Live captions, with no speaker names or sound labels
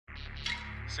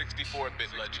64-bit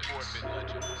legends.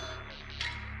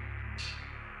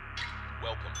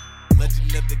 Welcome.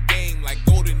 Legend of the game like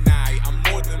GoldenEye, I'm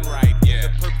more than right. Yeah. The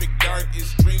perfect dark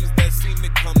is dreams that seem to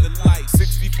come to life.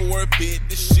 64-bit,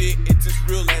 the shit, it's as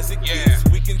real as it gets.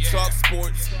 We can talk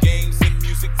sports, games, and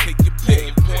music, take your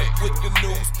pick. Point with the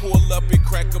news, pull up and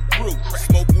crack a brew.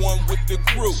 Smoke one with the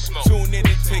crew, tune in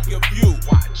and take a view.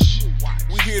 Watch.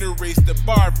 We here to raise the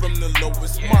bar from the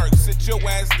lowest mark. Sit your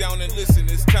ass down and listen,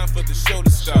 it's time for the show to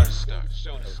start.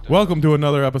 Welcome to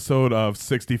another episode of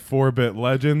 64-Bit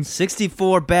Legends.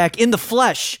 64 back in the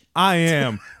flesh. I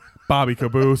am Bobby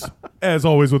Caboose, as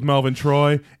always with Melvin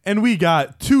Troy, and we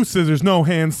got two scissors, no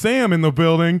hands, Sam in the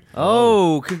building.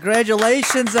 Oh,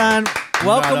 congratulations on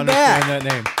welcome back. That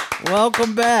name.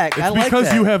 Welcome back. It's I like because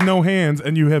that. you have no hands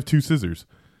and you have two scissors.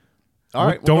 All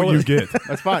right, What don't we'll go you with get? it.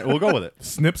 That's fine. We'll go with it.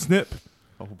 Snip, snip.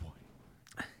 Oh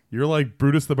boy. You're like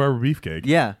Brutus the Barber Beefcake.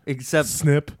 Yeah, except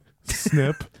Snip,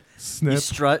 snip, snip. you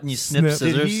strut and you snip snip.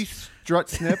 scissors. Did he strut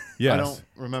snip? Yes. I don't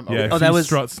remember. Yeah, Okay. Oh, that he was-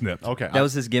 strut snip. Okay. that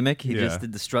was his gimmick. He Yeah. just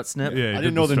did the strut snip. Yeah, he I did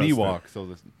didn't know the strut knee snip. walk,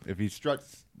 so if he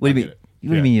struts, What do I you get mean? it. What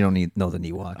do you mean you don't know the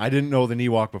knee walk? I didn't know the knee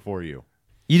walk before you.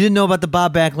 You didn't know about the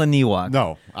Bob Backlund knee walk.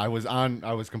 No, I was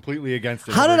completely against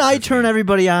it. How ever did I since turn then.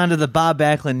 everybody on to the Bob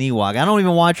Backlund knee walk? I don't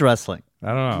even watch wrestling. I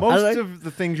don't know. Most like- of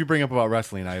the things you bring up about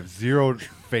wrestling, I have zero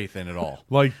faith in at all.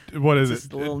 Like, what is Just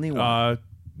it? a little knee walk.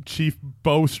 Chief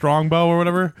Bo Strongbow or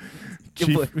whatever?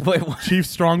 Chief, Wait, what? Chief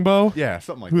Strongbow? Yeah,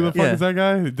 something like Who the that. fuck Yeah. is that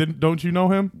guy? Don't you know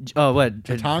him? Oh, what?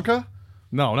 Tatanka?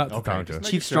 No, not Okay, Tatanka. just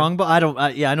Chief Strongbow? I don't.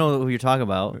 I know who you're talking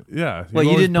about. Yeah. Well, you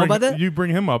always didn't know bring- about that? You bring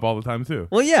him up all the time too.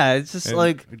 Well, yeah, it's just And-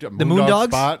 like You got the Moondog Moondogs.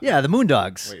 Spot? Yeah, the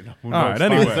Moondogs. Wait, All right, Spot.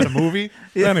 anyway. Is that a movie?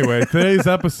 Anyway, today's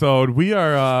episode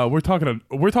we're talking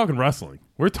wrestling.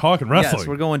 We're talking wrestling. Yes,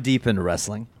 we're going deep into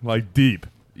wrestling. like deep.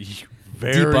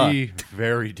 Very,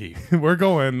 very deep. We're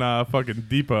going fucking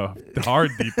deeper,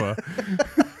 hard deeper.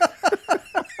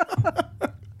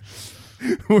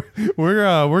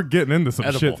 we're getting into some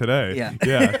Edible. shit today.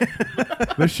 Yeah.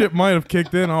 This shit might have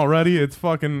kicked in already. It's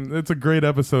a great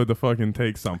episode to fucking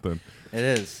take something. It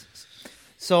is.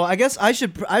 So I guess I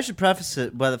should preface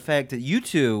it by the fact that you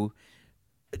two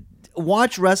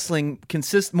watch wrestling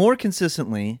more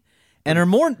consistently and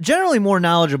are generally more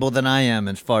knowledgeable than I am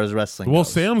as far as wrestling Well,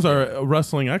 goes. Sam's our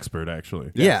wrestling expert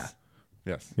actually. Yeah.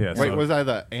 Yes. Yeah, Wait, so- was I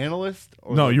the analyst?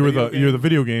 Or No, you were video you're the game?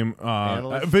 video game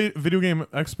Analyst? video game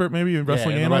expert, maybe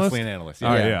wrestling yeah, the analyst. wrestling analyst. All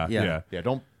right, Yeah, yeah, yeah. yeah. Yeah,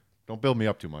 don't build me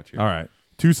up too much here. All right,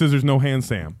 two scissors, no hands,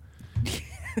 Sam.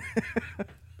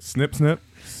 Snip, snip,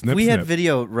 snip. If we snip. had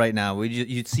video right now,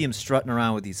 you'd see him strutting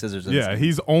around with these scissors. In his Yeah, hand.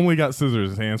 he's only got scissors in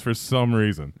his hands for some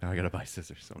reason. Now I gotta buy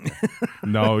scissors. So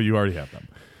No, you already have them.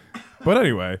 But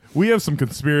anyway, we have some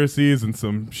conspiracies and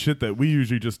some shit that we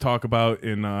usually just talk about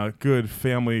in good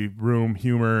family room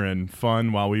humor and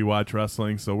fun while we watch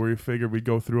wrestling. So we figured we'd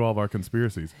go through all of our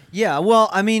conspiracies. Yeah, well,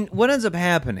 I mean, what ends up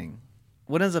happening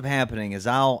is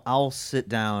I'll sit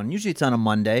down. Usually it's on a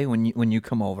Monday when you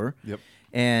come over. Yep.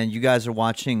 And you guys are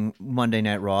watching Monday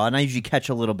Night Raw, and I usually catch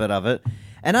a little bit of it.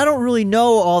 And I don't really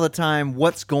know all the time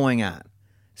what's going on.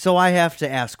 So I have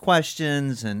to ask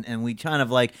questions, and we kind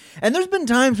of like... And there's been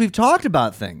times we've talked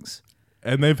about things.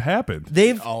 And they've happened.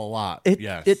 They've... a lot. It,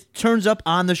 yes. it turns up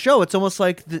on the show. It's almost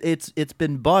like it's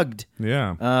been bugged.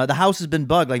 Yeah. The house has been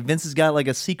bugged. Like Vince has got like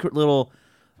a secret little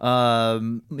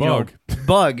bug.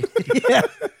 Bug. Yeah.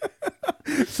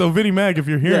 So Vinnie Mag, if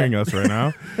you're hearing us right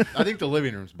now. I think the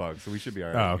living room's bugged, so we should be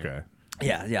all right. Oh, here.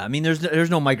 okay. Yeah. I mean, there's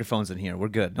no microphones in here. We're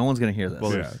good. No one's gonna hear this.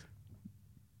 Well, Yeah.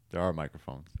 there are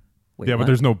microphones. Wait, Yeah, what? but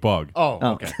there's no bug. Oh,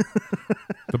 Oh. okay.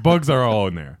 The bugs are all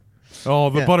in there. Oh,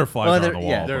 the Yeah. butterflies Well, are on they're- the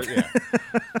yeah, wall. There-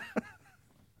 yeah.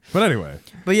 But anyway,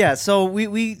 But yeah, so we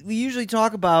usually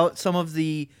talk about some of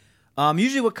the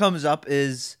usually what comes up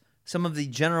is some of the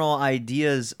general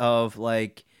ideas of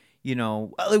like, you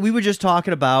know, like we were just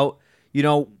talking about, you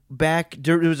know, it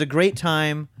was a great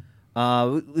time.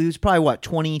 It was probably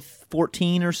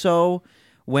 2014 or so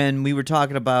when we were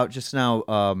talking about just now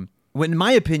when in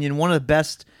my opinion one of the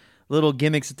best little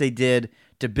gimmicks that they did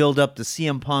to build up the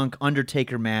CM Punk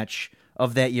Undertaker match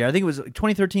of that year. I think it was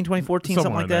 2013, 2014, something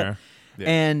Somewhere like in that. there. Yeah.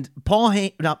 And Paul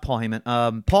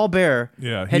Bear.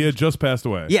 yeah, he had just passed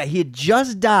away. Yeah, he had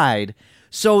just died.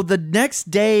 So the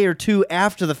next day or two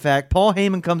after the fact, Paul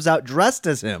Heyman comes out dressed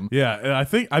as him. Yeah,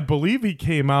 and I believe he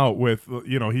came out with,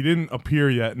 he didn't appear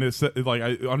yet, and it said, like,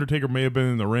 Undertaker may have been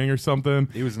in the ring or something.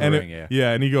 He was in the And ring, yeah.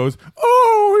 Yeah, and he goes,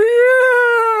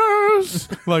 "Oh yes,"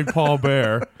 like Paul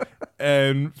Bear,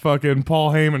 and fucking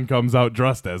Paul Heyman comes out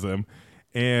dressed as him,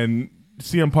 and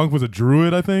CM Punk was a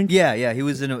druid, I think. Yeah, he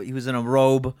was in a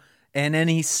robe, and then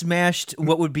he smashed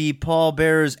what would be Paul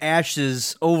Bearer's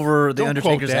ashes over the Don't quote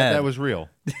Undertaker's that. head. That was real.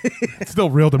 It's still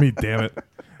real to me, damn it.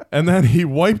 And then he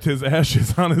wiped his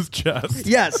ashes on his chest.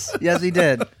 yes, he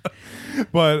did.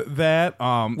 But that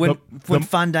When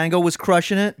Fandango was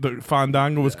crushing it. the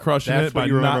Fandango was crushing That's it by what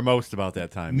you remember not, most about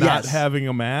that time. not Yes. having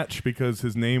a match because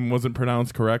his name wasn't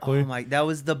pronounced correctly. Oh my, that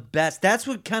was the best. That's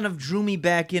what kind of drew me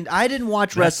back in. I didn't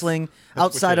watch wrestling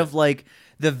outside did of like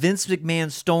the Vince McMahon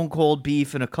Stone Cold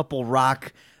beef and a couple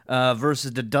Rock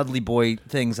versus the Dudley Boy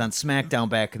things on SmackDown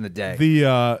back in the day.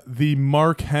 The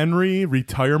Mark Henry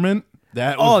retirement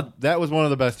That was one of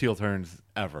the best heel turns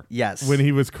ever. yes. when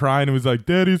he was crying and was like,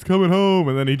 "Daddy's coming home,"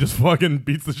 and then he just fucking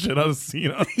beats the shit out of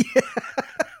Cena.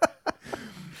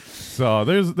 So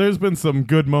there's been some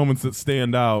good moments that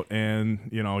stand out, and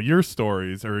your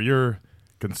stories or your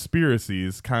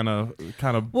conspiracies kind of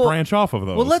Well- branch off of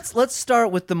those. Well, let's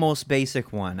start with the most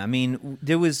basic one. I mean,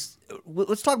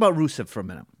 let's talk about Rusev for a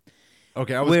minute.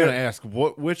 Okay, I was Where- going to ask,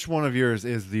 which one of yours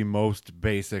is the most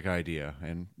basic idea?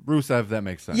 And Rusev, that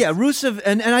makes sense. Yeah, Rusev,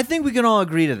 and I think we can all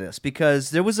agree to this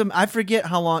because there was I forget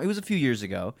how long, it was a few years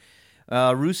ago.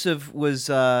 Rusev was,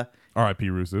 R.I.P.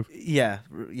 Rusev.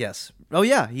 yes. Oh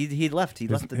yeah, he left. He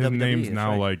left the His WWE. name's that's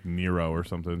now right. like Nero or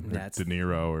something. Or That's- De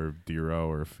Niro or Diro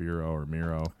or Firo or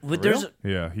Miro. But there's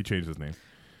Yeah, he changed his name.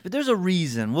 But there's a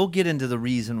reason. We'll get into the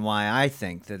reason why I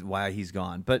think that why he's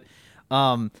gone. But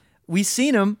we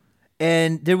seen him,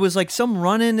 and there was like some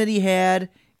run-in that he had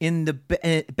in the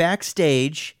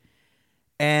backstage,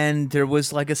 and there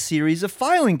was like a series of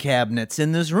filing cabinets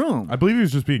in this room. I believe he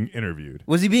was just being interviewed.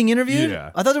 Was he being interviewed?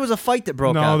 Yeah. I thought there was a fight that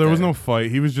broke out. No, there was no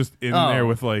fight. He was just in Oh. there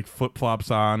with like flip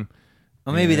flops on.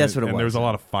 Well, maybe and- that's what it and was. there was a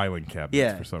lot of filing cabinets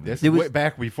Yeah. for some This reason. is was- way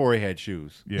back before he had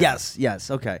shoes. Yeah.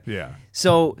 Yes. Okay. Yeah.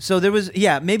 So there was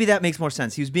maybe that makes more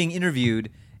sense. He was being interviewed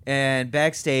and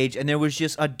backstage, and there was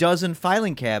just a dozen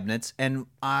filing cabinets, and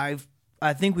I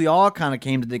think we all kind of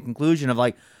came to the conclusion of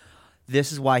like,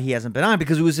 this is why he hasn't been on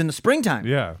because it was in the springtime.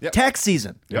 Yeah. Yep. Tax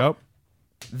season. Yep.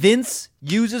 Vince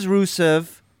uses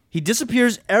Rusev. He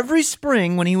disappears every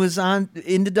spring when he was on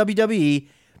in the WWE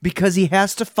because he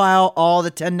has to file all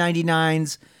the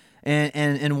 1099s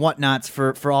and whatnots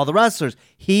for all the wrestlers.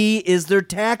 He is their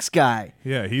tax guy.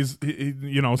 Yeah. He's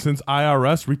since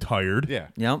IRS retired. Yeah.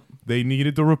 Yep. They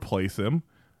needed to replace him,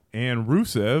 and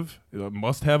Rusev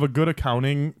must have a good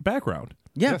accounting background.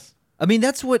 Yeah. Yes. I mean,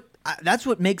 that's what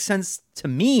makes sense to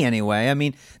me anyway. I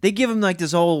mean, they give him like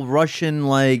this whole Russian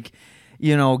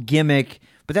gimmick,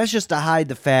 but that's just to hide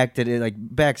the fact that like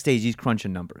backstage he's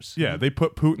crunching numbers. Yeah, they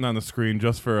put Putin on the screen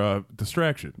just for a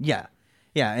distraction. Yeah.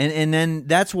 And then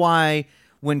that's why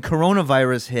when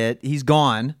coronavirus hit, he's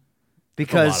gone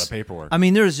because lot of paperwork. I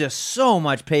mean, there's just so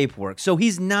much paperwork. So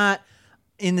he's not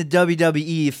in the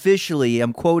WWE officially.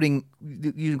 I'm quoting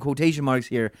using quotation marks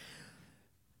here.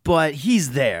 But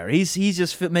he's there. He's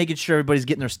just making sure everybody's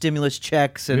getting their stimulus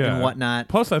checks and whatnot.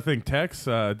 Plus, I think tax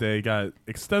day got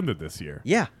extended this year.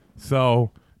 Yeah.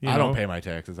 So I don't pay my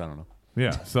taxes. I don't know.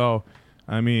 Yeah. So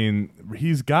I mean,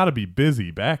 he's got to be busy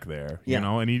back there, Yeah.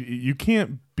 and you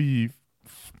can't be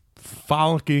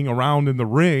frolicking around in the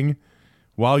ring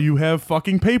while you have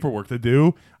fucking paperwork to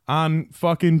do on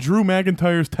fucking Drew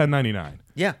McIntyre's 1099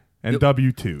 Yeah. and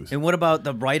W-2s. And what about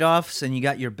the write-offs and you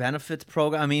got your benefits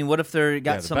program? I mean, what if they're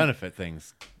got Yeah, the some benefit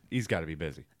things. He's got to be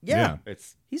busy. Yeah.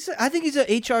 It's I think he's an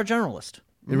HR generalist.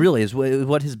 It really is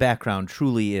what his background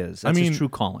truly is. That's mean- his true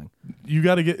calling. You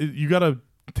got to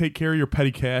take care of your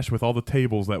petty cash with all the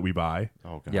tables that we buy.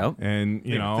 oh god. Yep. And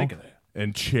Didn't even think of that.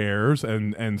 and chairs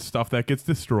and stuff that gets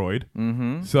destroyed.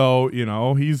 Mm-hmm. So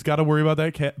he's got to worry about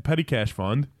that petty cash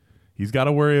fund. He's got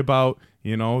to worry about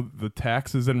the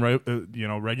taxes and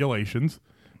regulations.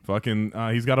 Fucking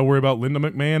he's got to worry about Linda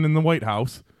McMahon in the White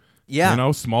House.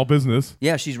 Yeah. Small business.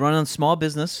 Yeah, she's running small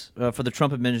business for the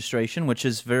Trump administration, which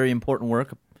is very important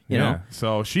work. You know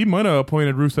So she might have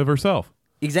appointed Rusev herself.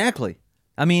 exactly.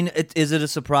 I mean, is it a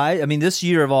surprise? I mean, this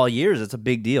year of all years, it's a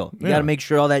big deal. You got Yeah. to make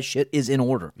sure all that shit is in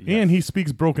order. And he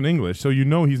speaks broken English, so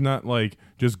he's not like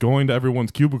just going to everyone's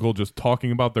cubicle just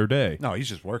talking about their day. No, he's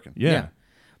just working. Yeah.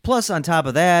 Plus, on top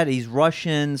of that, he's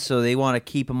Russian, so they want to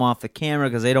keep him off the camera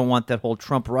because they don't want that whole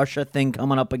Trump-Russia thing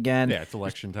coming up again. Yeah, it's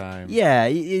election time. Yeah,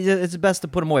 it's best to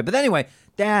put him away. But anyway,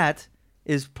 that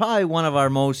is probably one of our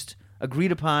most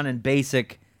agreed upon and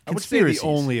basic I would say conspiracies. the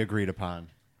only agreed upon.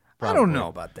 I don't probably. know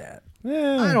about that.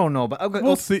 Yeah. I don't know, but okay,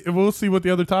 We'll see. We'll see what the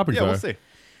other topics Yeah, are. we'll see.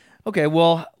 Okay,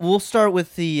 well, we'll start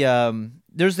with the.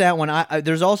 There's that one.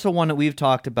 There's also one that we've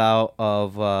talked about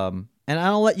of, and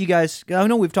I'll let you guys. I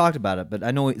know we've talked about it, but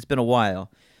I know it's been a while.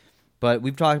 But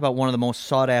we've talked about one of the most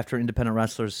sought after independent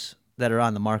wrestlers that are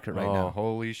on the market right Oh, now.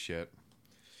 holy shit.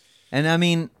 And I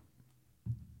mean,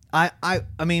 I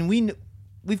mean,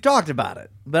 we've talked about it,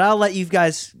 but I'll let you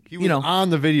guys. He was on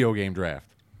the video game draft.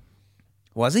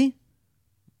 Was he?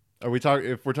 Are we talking?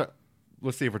 If we're talking,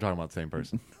 let's see if we're talking about the same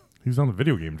person. He was on the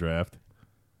video game draft.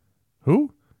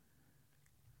 Who?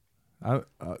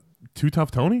 Too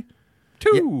Tough Tony?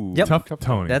 Yep. Tough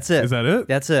Tony. That's it. Is that it?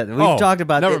 That's it. We've Oh, talked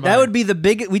about never that. That mind. would be the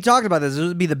big. We talked about this. It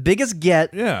would be the biggest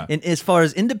get. Yeah. In as far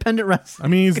as independent wrestling. I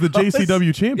mean, he's the goes.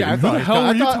 JCW champion. I Who thought the hell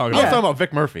were you talking I was about? talking about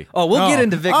Vic Murphy. Oh, we'll get Oh.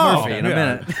 into Vic Oh, Murphy in a yeah.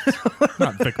 minute.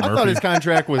 Not Vic I thought Murphy. his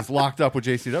contract was locked up with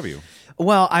JCW.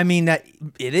 Well, I mean that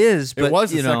it is, but It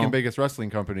was the you know, second biggest wrestling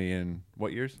company in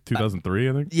what years? 2003,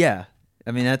 I think. Yeah,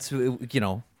 I mean that's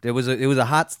it was a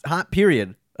hot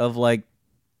period of like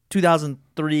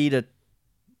 2003 to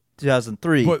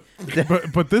 2003.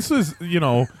 But this is,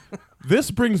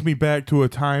 this brings me back to a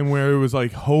time where it was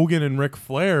like Hogan and Ric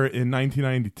Flair in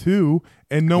 1992,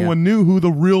 and no Yeah. one knew who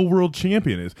the real world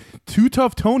champion is. Too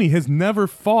Tough Tony has never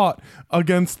fought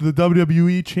against the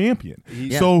WWE champion.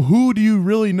 Yeah. So who do you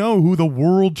really know who the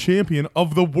world champion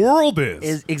of the world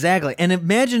is? Exactly, and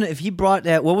imagine if he brought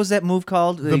that. What was that move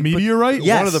called? The meteorite?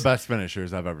 Yes. One of the best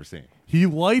finishers I've ever seen. He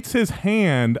lights his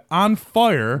hand on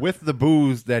fire. With the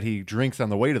booze that he drinks on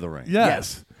the way to the ring.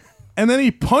 Yes. And then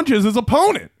he punches his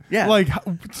opponent. Yeah. Like,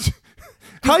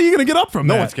 how are you going to get up from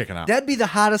No that? one's kicking out. That'd be the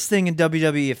hottest thing in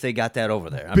WWE if they got that over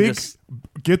there.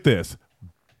 Get this.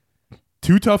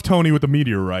 Too Tough Tony with the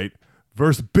meteorite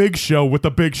versus Big Show with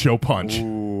the Big Show punch.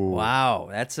 Wow,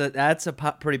 that's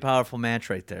a pretty powerful match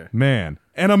right there. Man.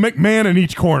 And a McMahon in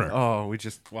each corner. Oh, we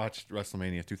just watched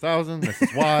WrestleMania 2000. This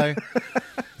is why.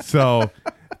 So,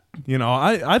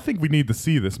 I think we need to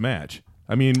see this match.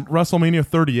 I mean, WrestleMania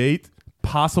 38,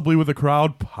 possibly with a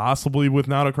crowd, possibly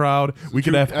without a crowd. We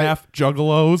could have half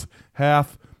Juggalos,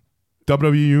 half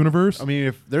WWE Universe. I mean,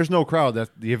 if there's no crowd, that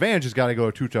the advantage has got to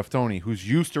go to Too Tough Tony, who's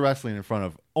used to wrestling in front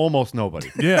of almost nobody.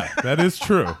 Yeah, that is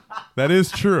true. That is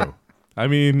true. I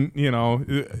mean,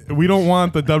 we don't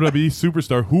want the WWE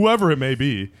superstar, whoever it may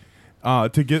be,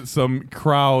 to get some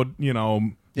crowd,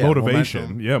 motivation.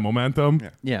 momentum. Yeah, momentum.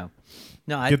 Yeah.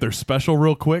 No, Get their special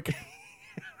real quick.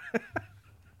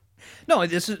 No,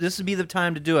 this would be the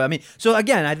time to do it. I mean, so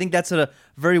again, I think that's a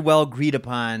very well agreed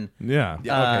upon. Yeah.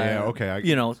 Okay.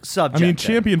 Subject. I mean, there.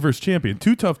 champion versus champion.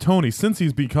 Too Tough Tony, since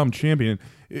he's become champion,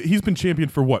 he's been champion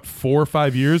for what, 4 or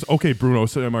 5 years? Okay, Bruno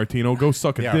Sammartino, go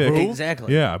suck a Yeah, dick. who?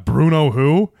 Exactly. Yeah, Bruno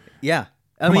who? Yeah.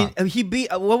 I Come mean, he beat.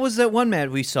 What was that one match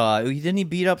we saw? Didn't he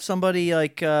beat up somebody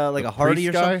like a Hardy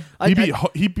or priest guy?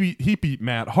 something? He beat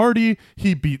Matt Hardy.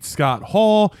 He beat Scott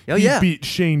Hall. Oh, he yeah. beat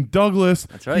Shane Douglas.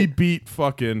 That's right. He beat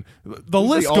fucking the Who's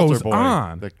list the altar goes boy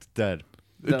on. That's dead.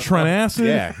 Trent Acid,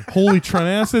 Yeah. Holy Trent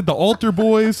Acid, the Altar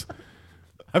Boys.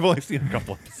 I've only seen a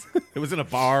couple of It was in a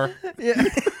bar. Yeah.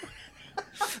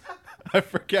 I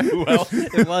forget who else.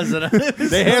 It wasn't.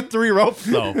 They had 3 ropes,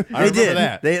 though. I They remember did.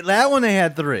 that. That one they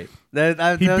had 3.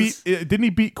 Didn't he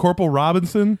beat Corporal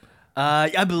Robinson,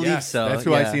 I believe Yes, so. that's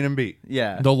who yeah. I seen him beat.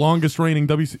 Yeah. the longest reigning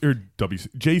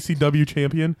JCW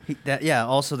champion?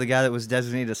 Also the guy that was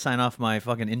designated to sign off my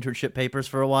fucking internship papers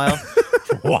for a while.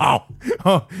 Wow.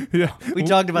 Oh, yeah. We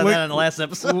talked about Link- that in the last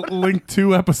episode. Link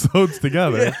 2 episodes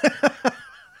together.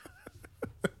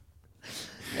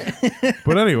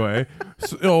 But anyway,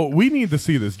 so we need to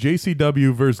see this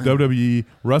JCW versus WWE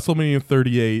WrestleMania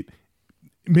 38.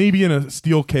 Maybe in a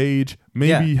steel cage,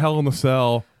 maybe Yeah. Hell in a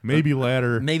Cell, maybe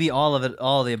ladder. Maybe all of it,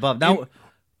 all of the above. Now,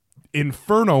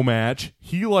 Inferno match,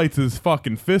 he lights his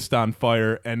fucking fist on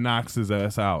fire and knocks his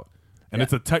ass out. And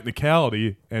it's a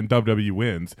technicality, and WWE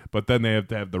wins. But then they have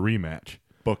to have the rematch.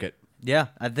 Book it. yeah,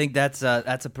 I think that's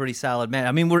a pretty solid match.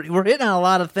 I mean, we're hitting on a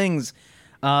lot of things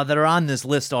that are on this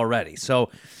list already. So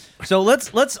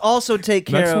let's also take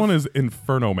care Next of. one is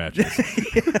Inferno matches.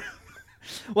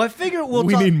 Well, I figure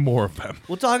we need more of them.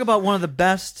 We'll talk about one of the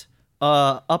best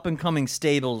up and coming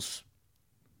stables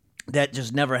that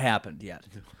just never happened yet.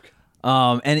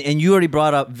 And you already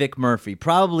brought up Vic Murphy.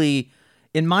 Probably,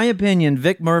 in my opinion,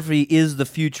 Vic Murphy is the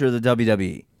future of the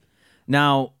WWE.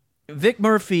 Now, Vic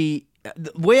Murphy,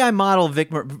 the way I model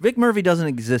Vic Murphy doesn't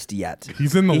exist yet.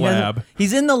 He's in the lab.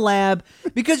 He's in the lab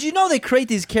because they create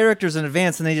these characters in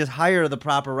advance and they just hire the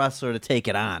proper wrestler to take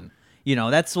it on.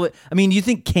 That's what I mean. Do you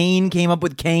think Kane came up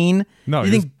with Kane? No, Do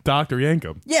you he's think? Dr.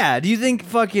 Yankum. Yeah. Do you think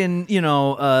fucking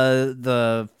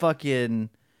the fucking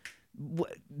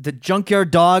the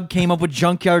Junkyard Dog came up with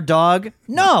Junkyard Dog?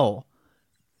 No.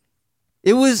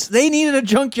 It was they needed a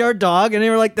Junkyard Dog and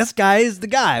they were like, this guy is the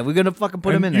guy. We're gonna fucking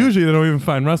put him in there. Usually they don't even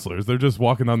find wrestlers. They're just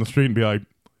walking down the street and be like,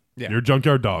 Yeah. "You're a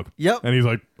Junkyard Dog." Yep. And he's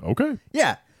like, "Okay."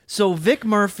 Yeah. So Vic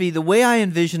Murphy, the way I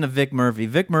envision a Vic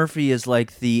Murphy is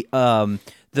like the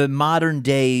modern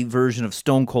day version of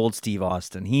Stone Cold Steve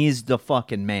Austin. He's the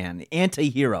fucking man,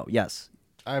 anti-hero. Yes.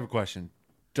 I have a question.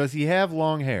 Does he have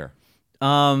long hair?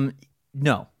 No.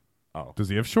 Oh, Does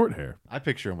he have short hair? I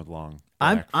picture him with long,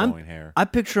 I'm black, flowing hair. I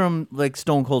picture him like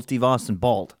Stone Cold Steve Austin,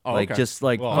 bald, Oh, like okay. just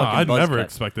like Well, fucking I'd buzz never cut.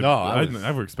 expected. No, I'd was-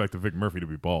 never expected Vic Murphy to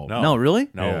be bald. No, really?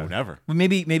 No, Yeah. never. Well,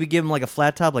 maybe give him like a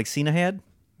flat top like Cena had.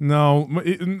 No,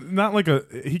 not like a.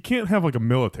 He can't have like a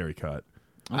military cut.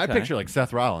 I Okay. picture like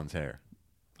Seth Rollins' hair.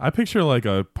 I picture like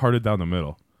a parted down the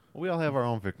middle. We all have our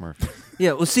own Vic Murphy.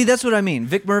 Yeah, well, see, that's what I mean.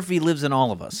 Vic Murphy lives in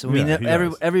all of us. I mean, Yeah, he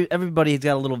does. everybody's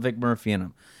got a little Vic Murphy in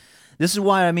him. This is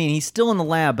why I mean he's still in the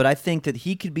lab, but I think that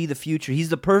he could be the future. He's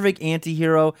the perfect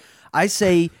anti-hero. I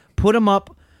say put him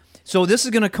up. So this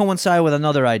is going to coincide with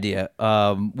another idea,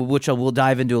 which we'll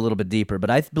dive into a little bit deeper. But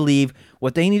I believe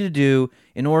what they need to do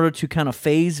in order to kind of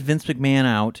phase Vince McMahon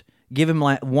out, give him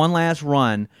one last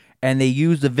run, and they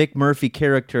use the Vic Murphy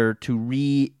character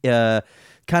to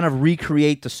kind of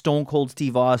recreate the Stone Cold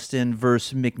Steve Austin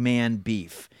versus McMahon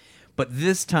beef. But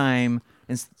this time,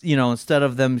 instead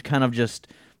of them kind of just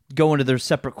go into their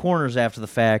separate corners after the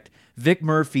fact, Vic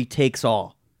Murphy takes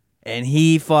all. And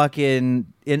he fucking...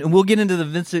 And we'll get into the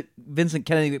Vincent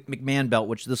Kennedy McMahon belt,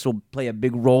 which this will play a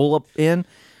big role up in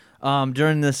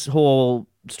during this whole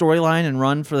storyline and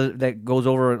run that goes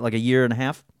over like a year and a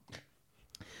half.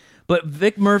 But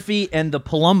Vic Murphy and the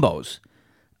Palombos.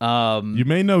 You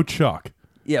may know Chuck.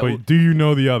 Yeah, But well- do you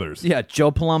know the others? Yeah,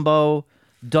 Joe Palumbo,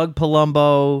 Doug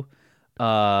Palumbo,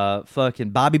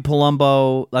 fucking Bobby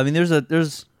Palumbo. I mean,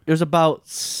 there's about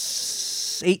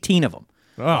 18 of them.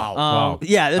 Oh, wow.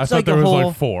 yeah, it's I thought like there a was whole-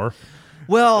 like 4.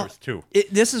 Well, There's 2.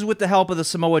 This is with the help of the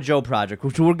Samoa Joe Project,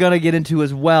 which we're gonna get into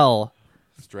as well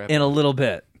Strap in a little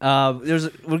bit.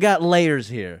 We got layers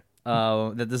here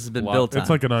that this has been built on. It's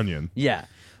like an onion. Yeah.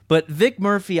 But Vic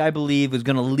Murphy, I believe, is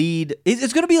going to lead.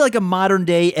 It's going to be like a modern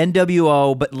day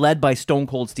NWO, but led by Stone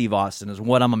Cold Steve Austin, is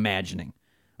what I'm imagining.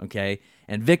 Okay?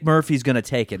 And Vic Murphy's going to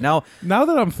take it. Now, Now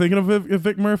that I'm thinking of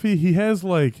Vic Murphy, he has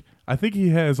like, I think he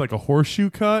has like a horseshoe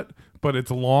cut, but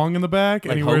it's long in the back, and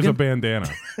Like he wears a Hogan? bandana.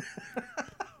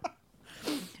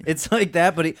 it's like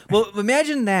that, but well,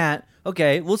 imagine that.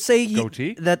 Okay, we'll say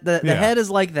Goatee? that the Yeah. head is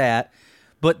like that,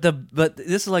 but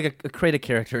this is like a create a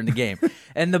character in the game,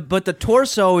 but the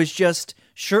torso is just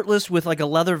shirtless with like a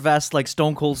leather vest, like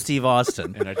Stone Cold Steve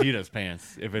Austin. And Adidas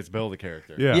pants if it's Bill the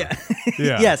character. Yeah. Yeah.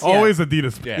 Yeah. Yes, yeah. Always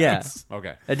Adidas Yeah. pants.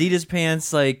 Okay. Adidas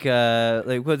pants, like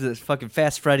what is it, fucking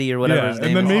Fast Freddy or whatever Yeah. his And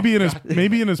name then is.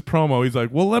 maybe in his promo, he's like,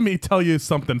 "Well, let me tell you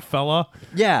something, fella.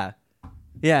 Yeah.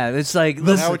 It's like Now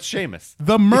listen, it's Sheamus.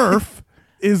 The Murph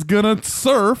is gonna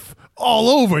surf all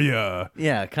over you."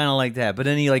 yeah, kind of like that. But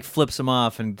then he like flips him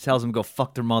off and tells him to go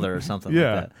fuck their mother or something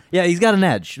Yeah. like that. Yeah, he's got an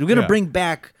edge. We're gonna Yeah. bring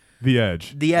back The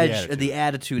Edge. the edge, Attitude. the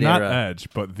attitude Not era. Edge,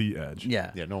 but the Edge.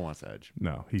 Yeah. Yeah, no one wants Edge.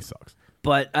 No, he sucks.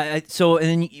 But so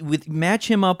and then match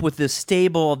him up with this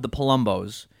stable of the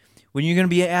Palombos. When you're gonna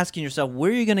be asking yourself,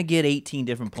 where are you gonna get 18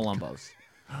 different Palombos?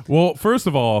 Well, first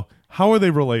of all, how are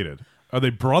they related? Are they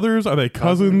brothers? Are they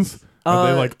cousins? Are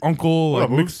they like uncle, like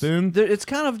What, mixed in? It's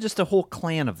kind of just a whole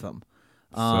clan of them.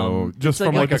 So just it's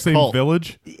from like like the a same cult.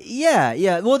 village.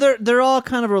 Yeah. Well, they're all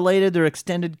kind of related. They're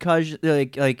extended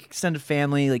like extended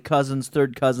family, like cousins,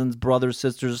 third cousins, brothers,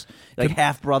 sisters, like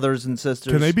half brothers and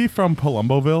sisters. Can they be from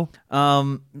Palumboville?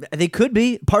 They could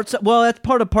be parts. Well, that's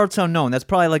part of Parts Unknown. That's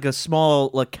probably like a small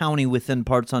like county within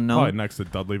Parts Unknown. Probably next to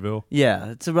Dudleyville.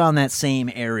 Yeah, it's around that same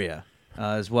area.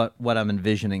 Is what I'm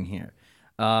envisioning here.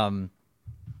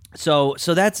 So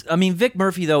that's. I mean, Vic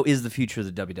Murphy though is the future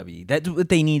of the WWE. That's what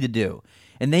they need to do,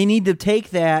 and they need to take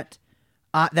that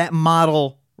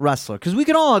model wrestler, because we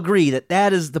can all agree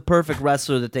that is the perfect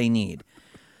wrestler that they need.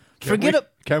 Forget it.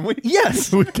 Can we? Yes,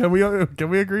 Can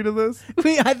we agree to this?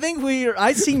 I think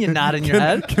I seen you nodding your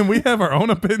head. Can we have our own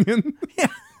opinion?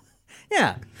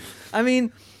 Yeah, I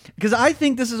mean, because I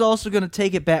think this is also going to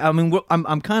take it back. I mean,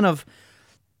 I'm kind of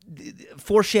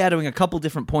foreshadowing a couple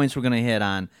different points we're going to hit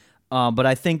on, but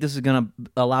I think this is going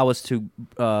to allow us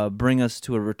to bring us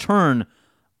to a return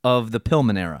of the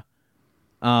Pillman era.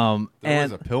 There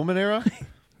And was a Pillman era?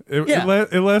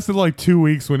 It lasted like 2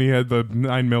 weeks when he had the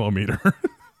 9mm.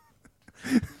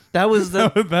 that was the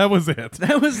That was it.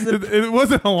 that was the It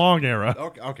wasn't a long era.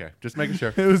 Okay. Just making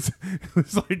sure. It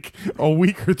was like a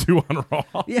week or two on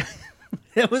Raw. yeah.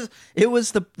 It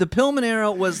was the Pillman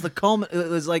era was it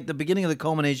was like the beginning of the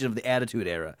culmination of the Attitude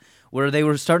Era, where they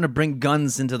were starting to bring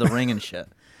guns into the ring and shit.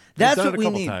 That's done it what a we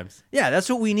couple need. times. Yeah, that's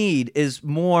what we need is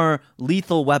more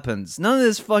lethal weapons. None of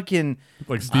this fucking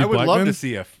Like Steve I would love Blackman. to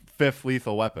see a fifth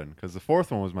Lethal Weapon because the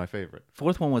fourth one was my favorite.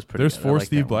 Fourth one was pretty There's good. I 4 like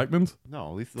Steve that one. Blackmans?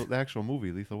 No, the actual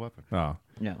movie Lethal Weapon. Oh.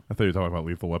 Yeah. I thought you were talking about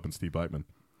Lethal Weapon Steve Blackman.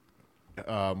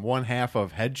 One half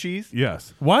of head cheese.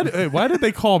 Yes. Why did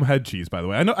they call him head cheese, by the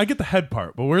way? I get the head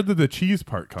part, but where did the cheese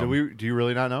part come? Do you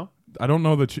really not know? I don't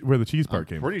know where the cheese part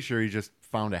came from. Pretty sure he just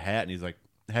found a hat and he's like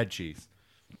head cheese.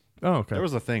 Oh, okay. There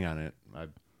was a thing on it. All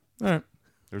right.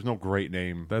 There's no great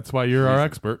name. That's why you're our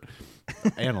expert.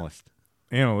 Analyst.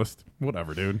 Analyst.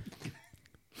 Whatever, dude.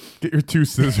 Get your 2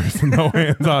 scissors and no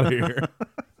hands out of here.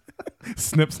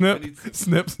 Snip, snip.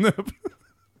 Snip, snip.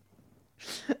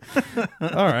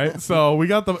 All right. So we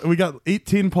got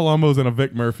 18 Palombos and a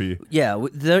Vic Murphy. Yeah,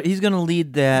 he's going to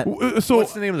lead that. So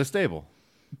What's the name of the stable?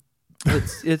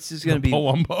 It's just going to be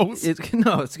Palombos?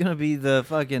 it's going to be the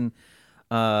fucking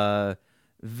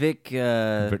Vic.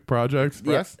 Vic Projects?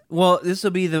 Yeah, well, this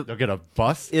will be They'll get a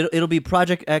bus. It'll be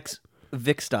Project X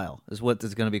Vic style is what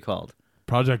it's going to be called.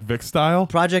 Project Vic style?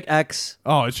 Project X.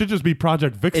 Oh, it should just be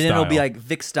Project Vic And style. it'll be like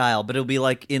Vic style, but it'll be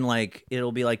like in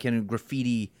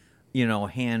graffiti,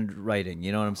 handwriting.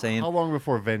 You know what I'm saying? How long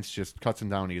before Vince just cuts him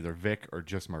down to either Vic or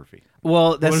just Murphy? Well,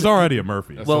 Well, that's there's already a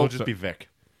Murphy. So Well- it'll just be Vic.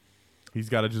 He's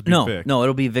got to just be no, Vic. no.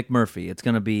 It'll be Vic Murphy. It's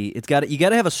gonna be. You got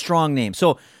to have a strong name.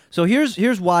 So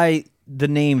here's why the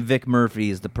name Vic Murphy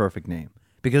is the perfect name,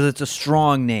 because it's a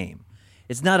strong name.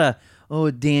 It's not a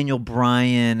Daniel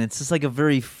Bryan. It's just like a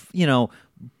very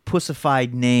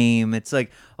pussified name. It's like,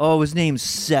 his name's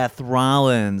Seth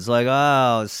Rollins. Like,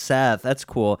 Seth, that's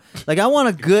cool. Like, I want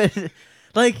a good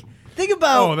like. Think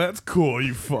about Oh, that's cool,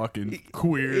 you fucking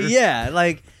queer. yeah,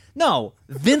 like. No,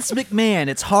 Vince McMahon.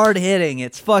 It's hard hitting.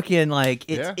 It's fucking like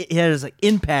it has like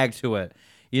impact to it.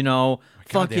 God, they have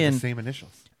Fucking the same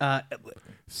initials.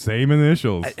 Same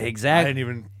initials. I exactly.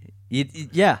 didn't even.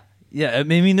 Yeah. I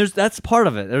mean, that's part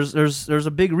of it. There's a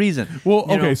big reason. Well,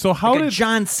 okay, so how like did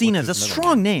John Cena? It's a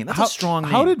strong name. That's a strong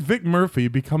name. How did Vic Murphy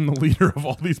become the leader of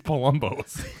all these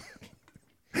Palombos?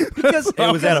 because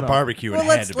It was at a barbecue. well, and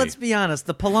it had let's to be honest.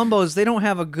 The Palombos, they don't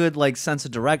have a good like sense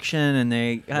of direction, and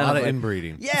they be. kind A lot of like,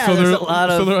 inbreeding. Yeah, so there's they're a lot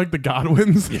of. so they're like the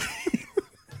Godwins.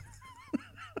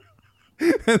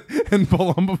 and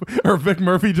Palumbo or Vic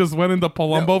Murphy just went into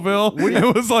Palomboville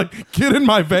and was like, "Get in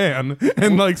my van,"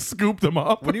 and like scooped him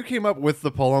up. When you came up with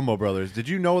the Palumbo brothers, did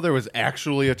you know there was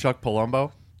actually a Chuck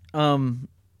Palumbo?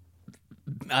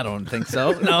 I don't think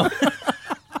so. No,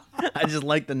 I just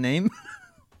like the name.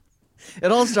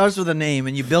 It all starts with a name,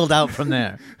 and you build out from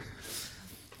there.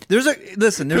 There's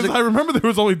Because I remember there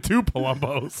was only 2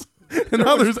 Palombos, and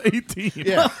now there's 18.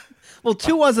 Yeah. Well,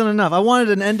 2 wasn't enough. I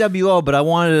wanted an NWO, but I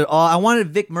wanted it all. I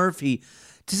wanted Vic Murphy.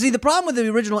 To see, the problem with the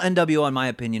original NWO, in my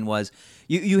opinion, was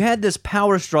you had this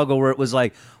power struggle where it was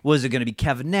like, was it going to be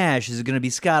Kevin Nash? Is it going to be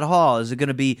Scott Hall? Is it going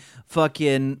to be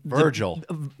fucking Virgil.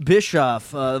 Bischoff,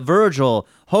 Virgil,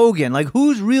 Hogan? Like,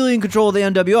 who's really in control of the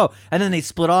NWO? And then they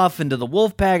split off into the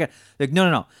Wolfpack. Like,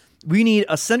 no. We need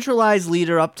a centralized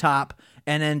leader up top,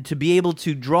 and then to be able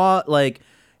to draw, like,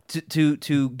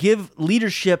 to give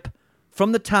leadership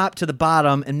from the top to the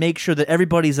bottom and make sure that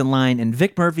everybody's in line, and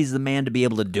Vic Murphy's the man to be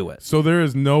able to do it. So there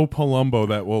is no Palumbo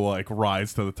that will like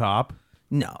rise to the top.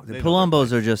 No, the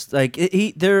Palombos are just like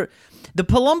the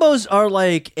Palombos are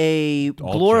like a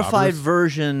All glorified jobbers?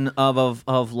 version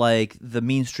of like the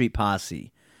Mean Street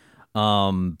Posse.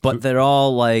 But they're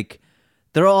all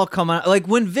coming out, like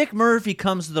when Vic Murphy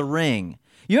comes to the ring.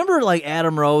 You remember like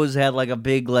Adam Rose had like a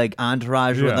big like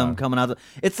entourage with Yeah. them coming out.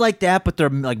 It's like that, but they're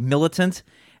like militant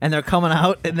and they're coming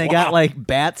out and they got like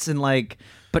bats and like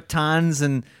batons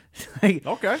and like,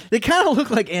 Okay. They kind of look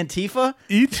like Antifa.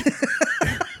 Each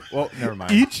Well, never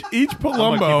mind. each keep it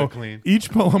Palumbo clean. each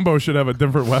Palumbo should have a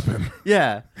different weapon.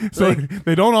 Yeah. So Like,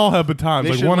 they don't all have batons.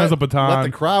 They Like should one has a let baton.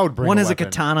 the crowd bring one has a weapon.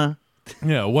 katana.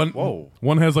 Yeah, one. Whoa.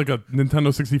 One has like a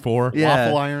Nintendo 64. Yeah.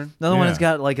 Waffle iron. Another one Yeah. has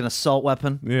got like an assault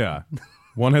weapon. Yeah.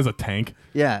 One has a tank.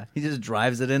 Yeah, he just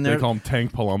drives it in They there. call him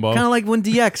Tank Palumbo. Kind of like when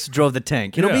DX drove the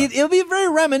tank. It'll Yeah. be very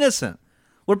reminiscent.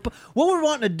 What we're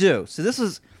wanting to do. So this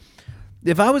is,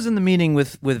 if I was in the meeting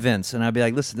with Vince and I'd be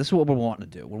like, listen, this is what we're wanting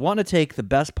to do. We're wanting to take the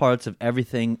best parts of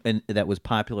everything that was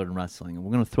popular in wrestling, and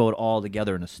we're going to throw it all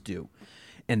together in a stew.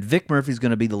 And Vic Murphy's going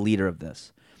to be the leader of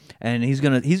this. And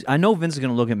I know Vince is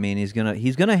going to look at me and he's going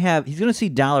to see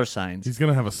dollar signs. He's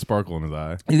gonna have a sparkle in his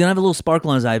eye. He's gonna have a little sparkle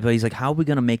in his eye, but he's like, "How are we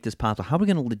gonna make this possible? How are we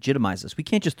gonna legitimize this? We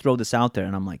can't just throw this out there."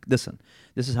 And I'm like, "Listen,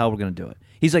 this is how we're gonna do it."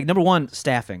 He's like, "Number one,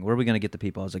 staffing. Where are we gonna get the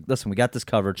people?" I was like, "Listen, we got this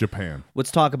covered. Japan. Let's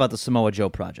talk about the Samoa Joe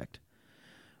project."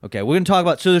 Okay, we're gonna talk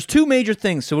about. So there's 2 major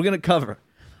things. So we're gonna cover.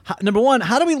 Number one,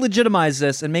 how do we legitimize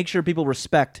this and make sure people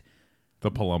respect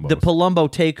The Palumbo. the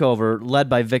Palumbo takeover led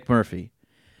by Vic Murphy?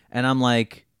 And I'm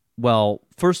like, well,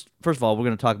 first of all, we're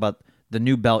going to talk about the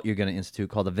new belt you're going to institute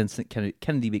called the Vincent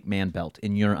Kennedy McMahon belt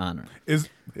in your honor. Is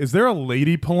there a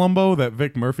Lady Palumbo that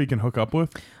Vic Murphy can hook up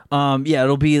with? Yeah,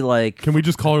 it'll be like Can we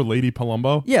just call her Lady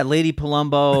Palumbo? yeah, Lady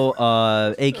Palumbo,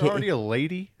 Is there already aka a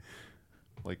lady?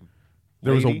 Like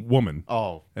There was a lady? woman.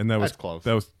 Oh, And that was that's close.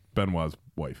 That was Benoit's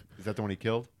wife. Is that the one he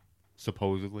killed?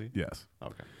 Supposedly. Yes.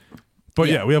 Okay. But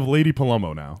yeah, we have Lady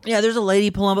Palumbo now. yeah. There's a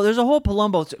Lady Palumbo. There's a whole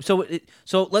Palumbo.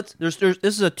 So let's there's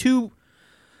this is a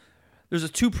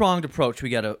two-pronged approach we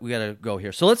gotta go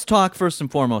here. So let's talk first and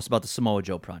foremost about the Samoa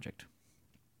Joe project.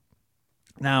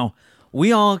 Now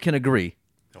we all can agree.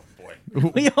 Oh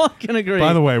boy. We all can agree.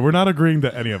 By the way, we're not agreeing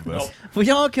to any of this. We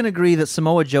all can agree that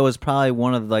Samoa Joe is probably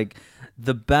one of like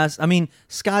the best. I mean,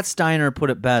 Scott Steiner put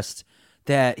it best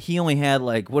that he only had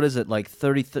like what is it like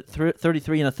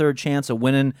 33 and a third chance of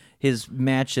winning his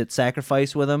match at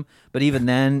Sacrifice with him, but even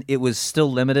then it was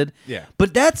still limited. Yeah.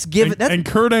 But that's given. That's And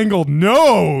Kurt Angle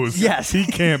knows Yes. he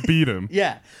can't beat him.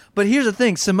 yeah. But here's the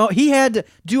thing: he had to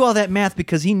do all that math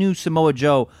because he knew Samoa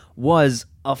Joe was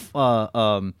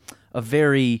a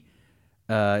very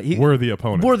Worthy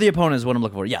opponent. worthy opponent is what I'm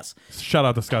looking for. Yes. Shout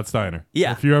out to Scott Steiner.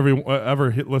 Yeah. If you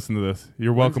ever listen to this,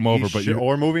 you're welcome over. But you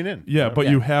or moving in. but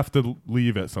you have to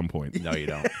leave at some point. No, you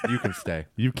don't. You can stay.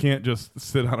 You can't just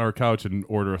sit on our couch and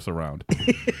order us around.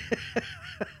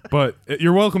 But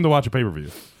you're welcome to watch a pay-per-view.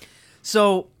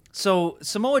 So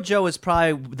Samoa Joe is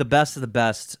probably the best of the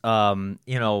best.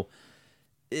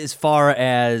 As far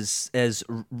as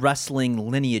wrestling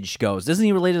lineage goes, isn't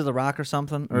he related to The Rock or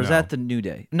something? Or is No. that the New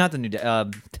Day? Not the New Day.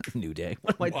 New Day.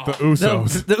 What am I? The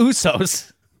Usos. The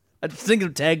Usos. I was thinking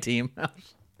of tag team.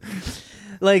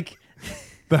 Like,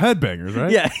 The Headbangers,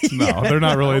 right? Yeah. No, Yeah. they're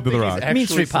not related to The Rock. actually Mean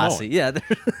Street Posse. Samoan.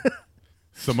 Yeah,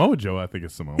 Samoa Joe, I think,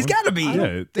 is Samoan. he's got to be.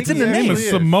 Yeah, it's He in the name. actually is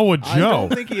Samoa I Joe.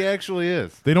 don't think he actually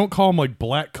is. They don't call him like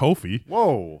Black Kofi.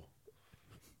 Whoa.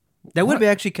 That would be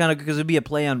actually kind of because it'd be a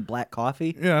play on black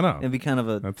coffee. Yeah, I know. It'd be kind of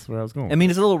a. That's where I was going. I mean,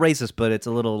 it's a little racist, but it's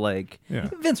a little like Yeah.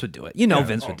 Vince would do it. You know, Yeah.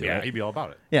 Vince would do Yeah, it. he'd be all about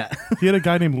it. Yeah. He had a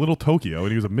guy named Little Tokyo, and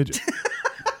he was a midget.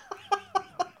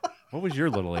 What was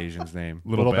your little Asian's name?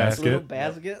 Little Basket. Little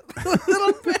basket.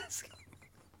 Little basket.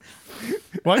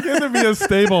 Why can't there be a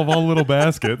stable of all little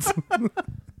baskets?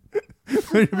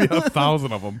 There could be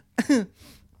 1,000 of them.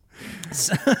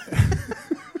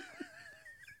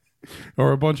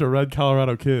 Or a bunch of red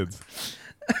Colorado kids.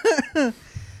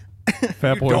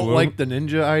 Fat Boy Don't Lumen. like the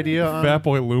ninja idea on Fat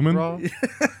Boy Lumen? Raw?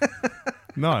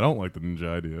 No, I don't like the ninja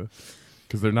idea.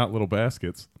 Because they're not little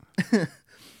baskets.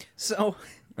 So.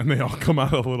 And they all come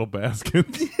out of little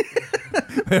baskets.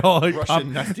 They all like Russian pop.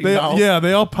 nesting They, dolls? yeah,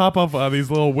 they all pop up on these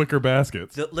little wicker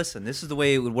baskets. Listen, this is the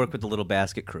way it would work with the little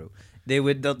basket crew. They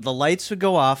would the lights would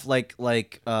go off like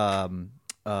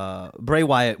Bray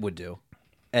Wyatt would do,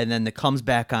 and then it comes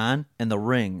back on, and the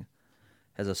ring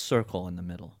has a circle in the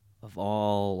middle of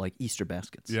all like Easter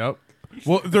baskets. Yep.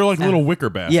 Well, they're like little wicker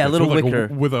baskets. Yeah, little with wicker.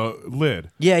 with a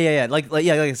lid. Yeah, like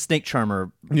a snake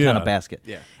charmer kind Yeah. of basket.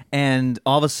 Yeah. And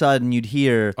all of a sudden, you'd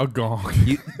hear A gong.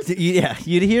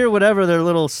 you'd hear whatever their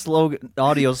little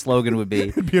audio slogan would be.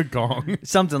 It'd be a gong.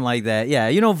 Something like that. Yeah,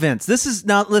 you know Vince. This is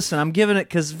not. Listen, I'm giving it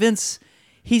because Vince,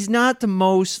 he's not the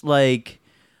most like.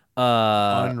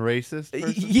 Unracist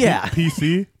person? Yeah,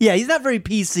 PC. yeah. He's not very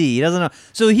PC. He doesn't know.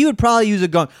 So he would probably use a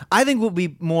gun. I think would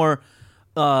be more.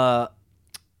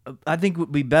 I think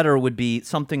would be better would be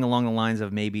something along the lines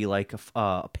of maybe like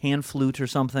a pan flute or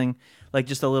something, like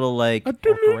just a little like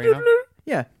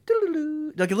yeah,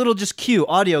 like a little just cue,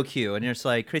 audio cue, and it's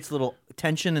like creates a little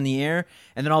tension in the air,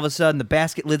 and then all of a sudden the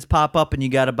basket lids pop up, and you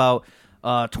got about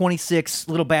 26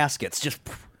 little baskets just.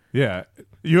 Yeah.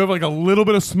 You have like a little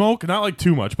bit of smoke, not like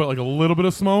too much, but like a little bit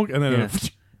of smoke, and then Yeah.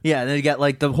 Yeah, and then you got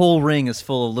like the whole ring is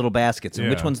full of little baskets, and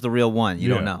which Yeah. one's the real one? You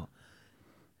don't Yeah. know.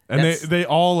 and That's- they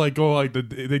all like go like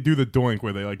they do the doink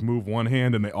where they like move one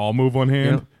hand and they all move one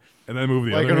hand Yeah. and then move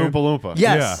the Like other an hand. Oompa Loompa.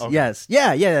 Yes, Yeah. yes,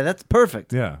 yeah. That's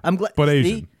perfect. Yeah. I'm glad. But see?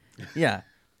 Asian. Yeah.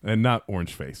 And not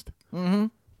orange faced.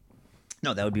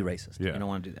 No, that would be racist. Yeah. I don't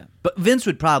want to do that. But Vince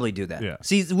would probably do that. Yeah.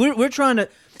 See, we're trying to.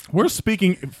 We're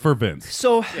speaking for Vince.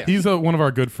 So He's one of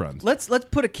our good friends. let's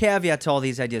put a caveat to all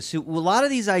these ideas. So a lot of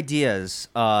these ideas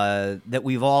that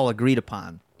we've all agreed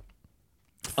upon.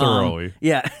 Thoroughly.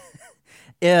 Yeah.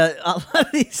 A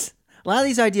lot of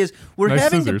these ideas, we're Nice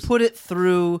having scissors. to put it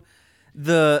through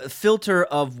the filter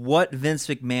of what Vince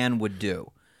McMahon would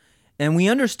do. And we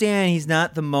understand he's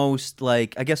not the most,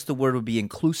 like, I guess the word would be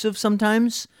inclusive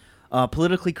sometimes,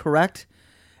 politically correct.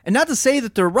 And not to say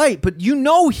that they're right, but you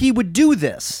know he would do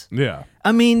this. Yeah.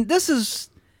 I mean, this is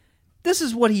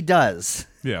what he does.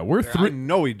 Yeah. We're I three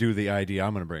know he'd do the idea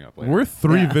I'm going to bring up later. we're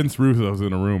three Yeah. Vince Russos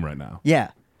in a room right now. Yeah.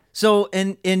 So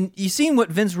and you seen what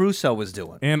Vince Russo was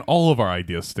doing. And all of our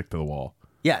ideas stick to the wall.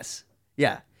 Yes.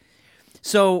 Yeah.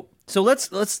 So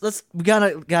let's we got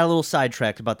a little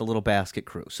sidetracked about the little basket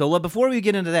crew. So before we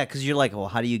get into that, because you're like, well,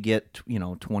 how do you get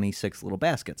 26 little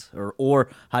baskets, or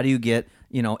how do you get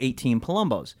 18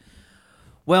 Palumbos?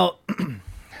 Well,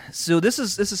 so this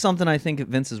is something I think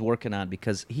Vince is working on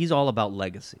because he's all about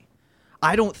legacy.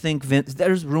 I don't think Vince.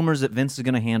 There's rumors that Vince is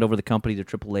going to hand over the company to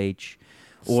Triple H.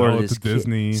 Or Sell it to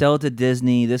Disney. Sell it to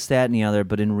Disney, this, that, and the other.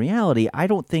 But in reality, I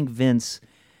don't think Vince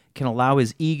can allow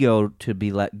his ego to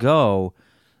be let go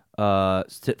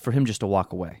for him just to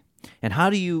walk away. And how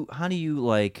do you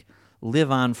like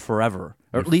live on forever,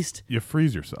 or at least You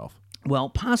freeze yourself. well,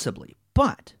 possibly.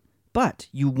 But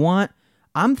you want.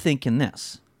 I'm thinking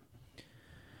this.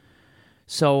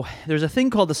 So there's a thing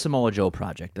called the Samoa Joe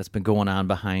Project that's been going on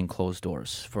behind closed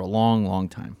doors for a long, long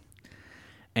time.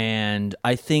 And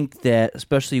I think that,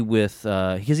 especially with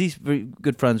because he's very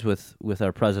good friends with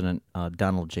our president,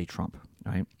 Donald J. Trump,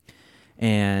 right?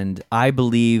 And I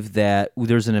believe that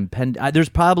there's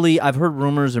I've heard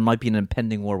rumors there might be an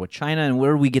impending war with China, and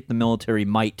where do we get the military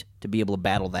might to be able to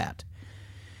battle that?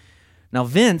 Now,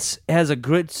 Vince has a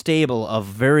good stable of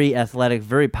very athletic,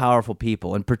 very powerful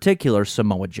people, in particular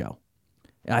Samoa Joe.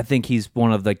 I think he's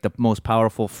one of the most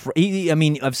powerful.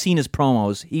 I've seen his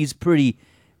promos. He's pretty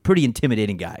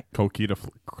intimidating guy. Coquita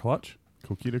clutch?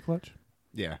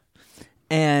 Yeah.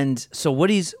 And so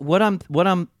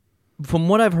from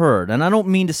what I've heard, and I don't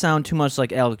mean to sound too much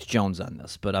like Alex Jones on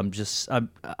this, but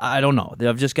I don't know.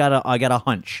 I got a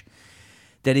hunch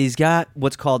that he's got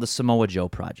what's called the Samoa Joe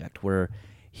Project, where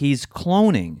he's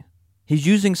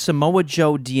using Samoa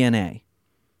Joe DNA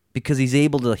because he's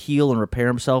able to heal and repair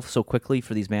himself so quickly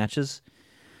for these matches.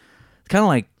 It's kind of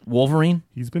like Wolverine.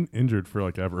 He's been injured for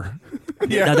ever.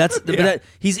 Yeah,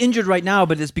 he's injured right now,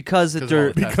 but it's because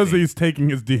Because he's taking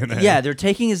his DNA. Yeah, they're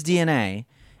taking his DNA,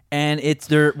 and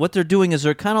what they're doing is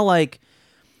they're kind of like.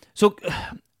 So,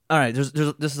 all right, this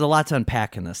is a lot to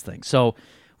unpack in this thing. So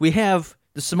we have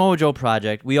the Samoa Joe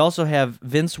Project. We also have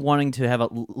Vince wanting to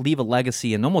leave a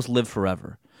legacy and almost live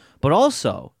forever. But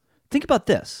also, think about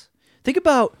this. Think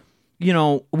about,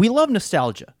 we love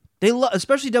nostalgia.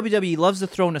 Especially WWE loves to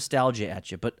throw nostalgia at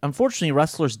you, but unfortunately,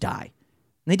 wrestlers die.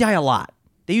 And they die a lot.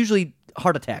 They usually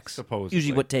heart attacks. Supposedly.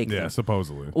 Usually what take them. Yeah,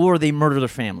 supposedly. Or they murder their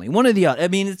family. One or the other. I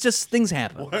mean, it's just things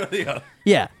happen. One or the other.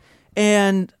 Yeah.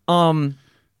 And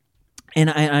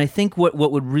I think what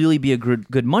would really be a good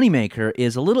moneymaker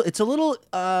is it's a little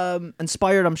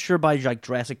inspired, I'm sure, by like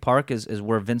Jurassic Park is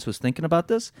where Vince was thinking about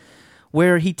this,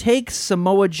 where he takes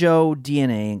Samoa Joe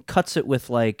DNA and cuts it with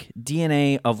like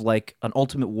DNA of like an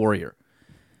Ultimate Warrior,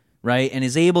 right? And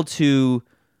is able to.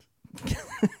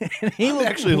 I'm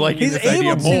actually liking this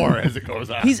idea more as it goes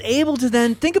on. He's able to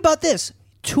then think about this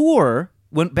tour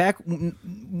when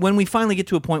we finally get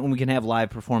to a point when we can have live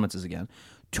performances again.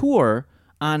 Tour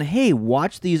on, hey,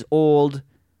 watch these old,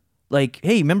 like,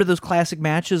 hey, remember those classic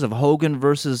matches of Hogan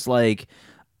versus like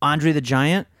Andre the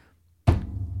Giant?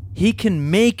 He can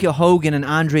make a Hogan and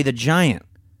Andre the Giant,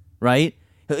 right?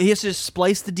 He has to just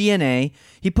splice the DNA.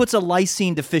 He puts a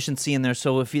lysine deficiency in there,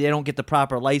 so if they don't get the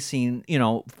proper lysine,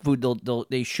 food,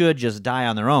 they should just die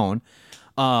on their own.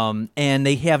 And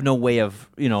they have no way of,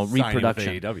 reproduction.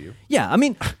 Signing with AEW. Yeah, I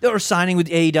mean, they're signing with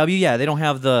AEW. Yeah, they don't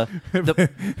have the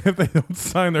If they don't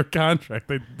sign their contract,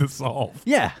 they dissolve.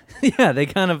 Yeah, they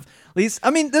kind of at least.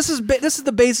 I mean, this is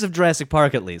the basis of Jurassic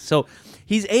Park at least. So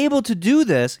he's able to do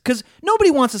this because nobody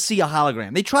wants to see a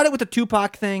hologram. They tried it with the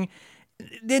Tupac thing.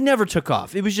 It never took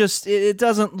off. It was just it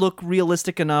doesn't look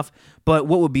realistic enough. But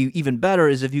what would be even better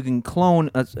is if you can clone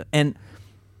and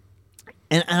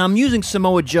I'm using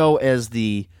Samoa Joe as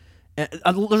the. There's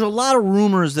a lot of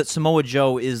rumors that Samoa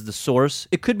Joe is the source.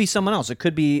 It could be someone else. It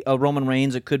could be a Roman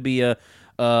Reigns. It could be a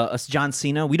John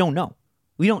Cena. We don't know.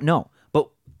 But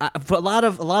a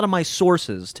lot of my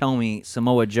sources tell me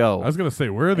Samoa Joe. I was gonna say,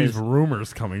 where are these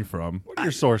rumors coming from? What are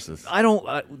your sources? I don't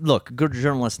look. Good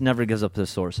journalist never gives up their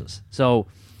sources. So,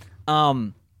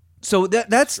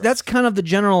 that's kind of the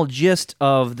general gist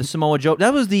of the Samoa Joe.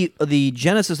 That was the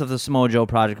genesis of the Samoa Joe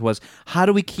project was how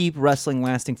do we keep wrestling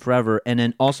lasting forever and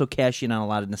then also cash in on a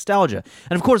lot of nostalgia.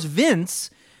 And of course,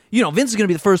 Vince is going to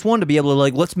be the first one to be able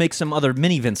to let's make some other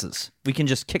mini Vinces. We can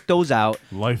just kick those out.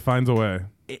 Life finds a way.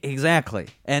 Exactly.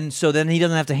 And so then he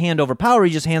doesn't have to hand over power.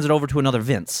 He just hands it over to another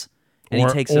Vince. And he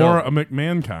takes it over. Or a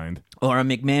McMahon kind. Or a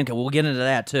McMahon. We'll get into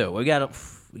that too. We got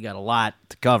a lot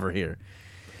to cover here.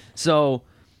 So,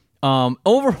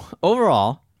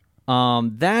 overall,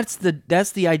 that's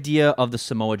the idea of the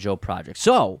Samoa Joe project.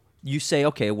 So you say,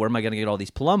 okay, where am I going to get all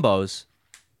these Palumbos?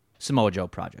 Samoa Joe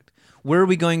project. Where are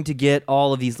we going to get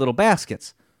all of these little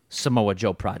baskets? Samoa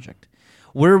Joe project.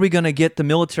 Where are we going to get the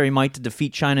military might to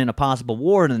defeat China in a possible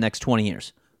war in the next 20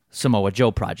 years? Samoa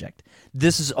Joe project.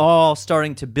 This is all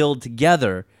starting to build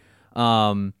together.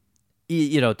 To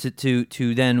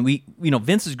then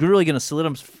Vince is really going to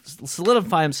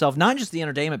solidify himself, not just the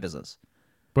entertainment business,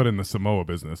 But in the Samoa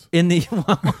business. in the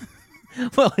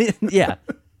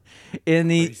in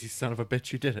the Crazy son of a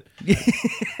bitch, you did it.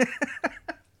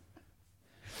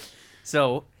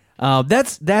 so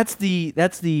that's the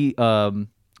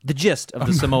gist of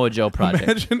the Samoa Joe project.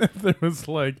 Imagine if there was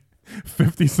like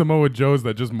 50 Samoa Joes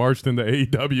that just marched into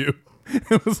AEW.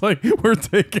 It was like, we're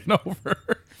taking over,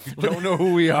 Don't know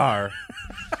who we are.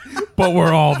 but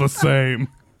we're all the same.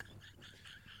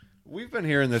 We've been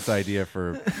hearing this idea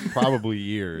for probably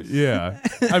years. Yeah.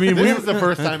 I mean, This is the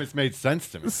first time it's made sense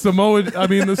to me.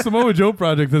 the Samoa Joe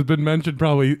project has been mentioned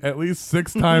probably at least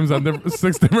 6 times on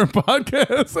 6 different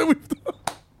podcasts that we've done.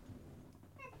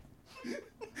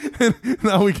 And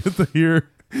now we get to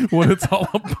hear what it's all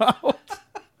about.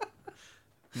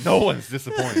 No one's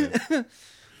disappointed.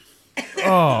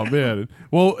 Oh, man.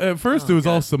 Well, at first it was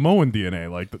all Samoan DNA,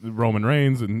 like the Roman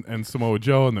Reigns and Samoa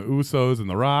Joe and the Usos and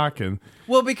The Rock and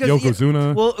Well, because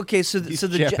Yokozuna. Well, okay, so He's the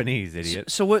Japanese,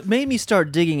 idiot. So what made me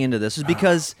start digging into this is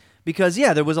because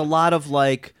there was a lot of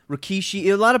like Rikishi.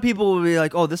 A lot of people would be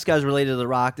like, "Oh, this guy's related to The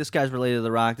Rock. This guy's related to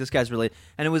The Rock. This guy's related,"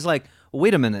 and it was like, well,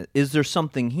 "Wait a minute, is there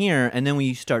something here?" And then when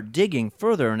you start digging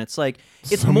further, and it's like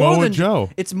it's more Samoa than Joe.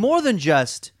 It's more than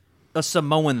just a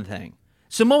Samoan thing.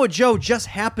 Samoa Joe just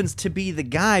happens to be the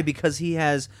guy because he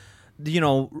has,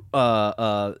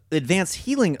 advanced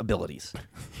healing abilities.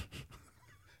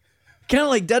 Kind of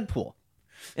like Deadpool,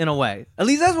 in a way. At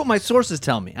least that's what my sources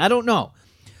tell me. I don't know.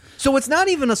 So it's not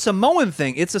even a Samoan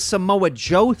thing. It's a Samoa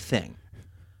Joe thing.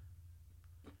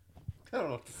 I don't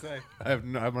know what to say.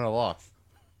 I'm at a loss.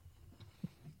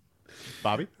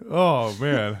 Bobby? Oh,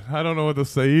 man. I don't know what to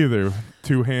say either.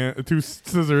 2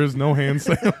 scissors, no hand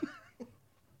sale.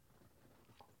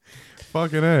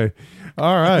 Fucking A.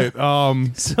 All right.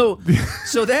 So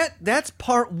that's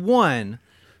part one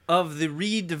of the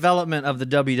redevelopment of the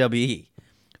WWE.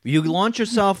 You launch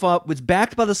yourself up. It's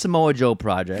backed by the Samoa Joe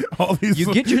project.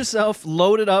 You get yourself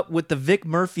loaded up with the Vic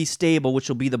Murphy stable, which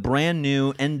will be the brand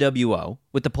new NWO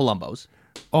with the Palumbos.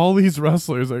 all these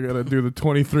wrestlers are going to do the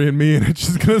 23andMe, and it's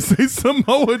just going to say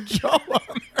Samoa Joe on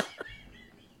there.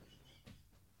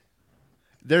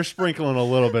 They're sprinkling a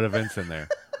little bit of Vince in there.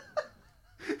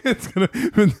 It's going to be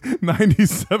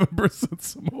 97%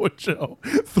 Samoa Joe,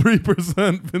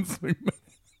 3% Vince McMahon.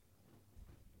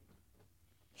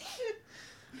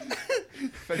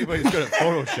 If anybody's good at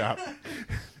Photoshop.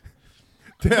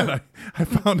 Dad, I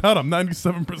found out I'm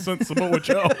 97% Samoa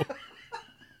Joe.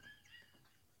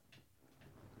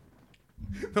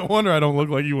 No wonder I don't look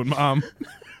like you and Mom.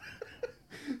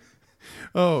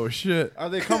 Oh, shit. Are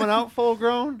they coming out full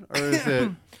grown? Or is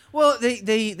it... Well, they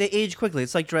age quickly.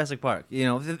 It's like Jurassic Park. You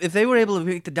know, if they were able to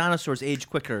make the dinosaurs age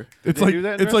quicker. It's they like do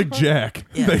that in it's like Jurassic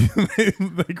Jack. Yeah.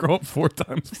 They grow up 4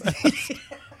 times fast.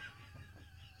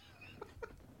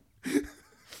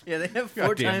 Yeah, they have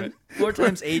God damn four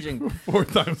times aging. 4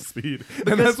 times speed.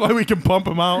 And that's why we can pump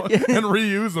them out and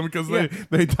reuse them, because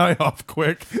they die off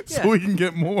quick, so Yeah. we can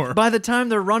get more. By the time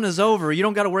their run is over, you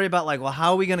don't got to worry about, like, well,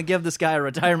 how are we going to give this guy a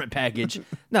retirement package?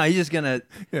 No, you're just going to...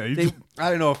 Yeah, you they- just, I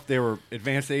don't know if they were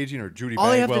advanced aging or Judy All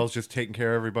they have to- Bagwell's just taking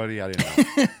care of everybody. I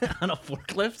didn't know. on a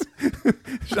forklift?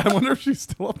 I wonder if she's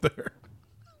still up there.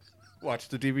 Watch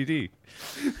the DVD.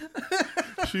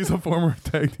 She's a former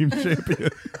tag team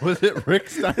champion. Was it Rick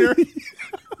Steiner?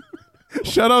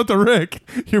 Shout out to Rick.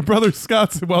 Your brother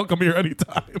Scott's welcome here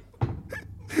anytime.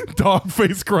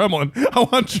 Dogface Gremlin. I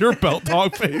want your belt,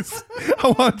 Dogface.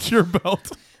 I want your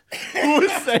belt. Who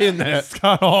was saying that?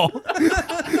 Scott Hall.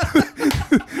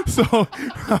 So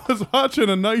I was watching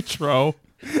a Nitro,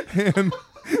 and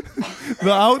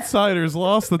the Outsiders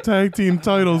lost the tag team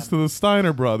titles to the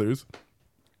Steiner brothers.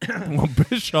 Well,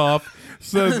 Bischoff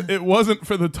says it wasn't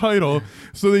for the title,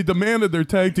 so they demanded their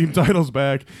tag team titles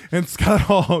back, and Scott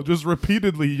Hall just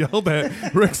repeatedly yelled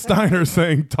at Rick Steiner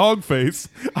saying, "Dogface,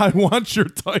 I want your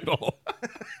title.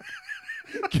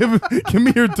 Give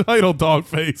me your title,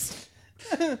 Dogface."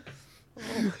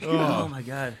 Oh, my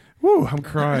God. Woo, I'm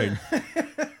crying.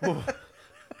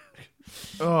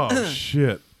 Oh,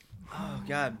 shit. Oh,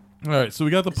 God. All right, so we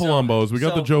got the Palumbos. We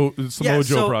got the Samoa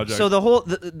Joe project. So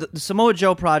the Samoa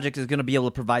Joe project is going to be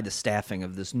able to provide the staffing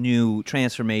of this new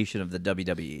transformation of the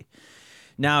WWE.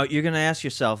 Now you're going to ask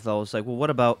yourself, though, it's like, well,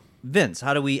 what about Vince?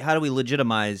 How do we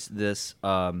legitimize this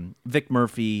Vic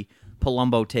Murphy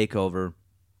Palumbo takeover?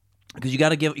 Because you got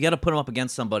to put him up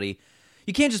against somebody.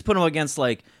 You can't just put him against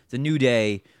like the New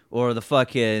Day or the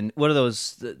fucking what are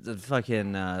those the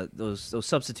fucking those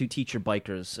substitute teacher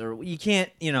bikers, or you can't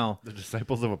The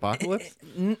Disciples of Apocalypse.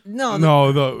 no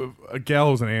No, the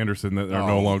Gallows and Anderson that are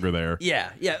no longer there.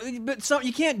 yeah but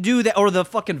you can't do that, or the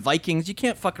fucking Vikings, you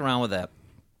can't fuck around with that.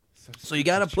 So you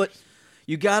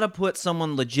gotta put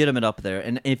someone legitimate up there,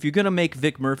 and if you're gonna make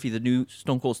Vic Murphy the new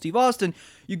Stone Cold Steve Austin,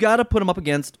 you gotta put him up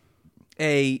against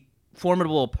a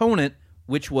formidable opponent,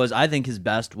 which was, I think, his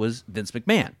best was Vince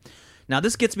McMahon. Now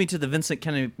this gets me to the Vincent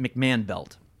Kennedy McMahon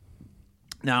belt.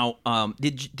 Now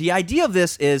the idea of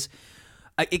this is,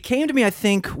 it came to me, I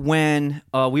think, when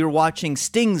we were watching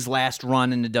Sting's last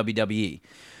run in the WWE.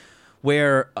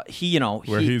 Where he's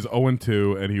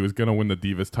 0-2 and he was gonna win the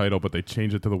Divas title, but they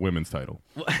changed it to the women's title.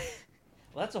 Well,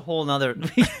 that's a whole nother.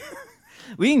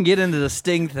 We can get into the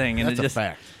Sting thing, and That's a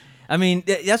fact. I mean,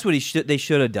 that's what they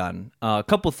should have done. A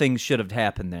couple things should have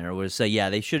happened there. Was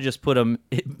they should have just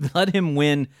let him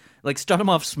win, like start him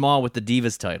off small with the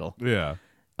Divas title. Yeah.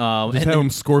 And Just have then, him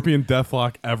Scorpion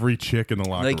Deathlock every chick in the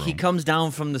locker room. he comes down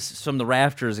from the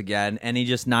rafters again, and he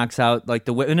just knocks out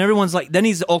and everyone's like, then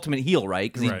he's the ultimate heel, right?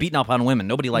 Because he's Right. beating up on women.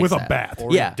 Nobody likes with that. a bat.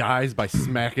 Or Yeah. he dies by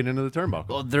smacking into the turnbuckle.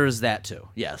 Well, there's that too.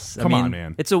 Yes. Come on,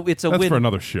 man. It's a That's win. for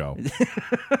another show.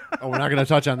 Oh, we're not going to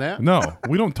touch on that? No,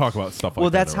 we don't talk about stuff like Well,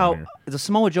 that. that's around how here. the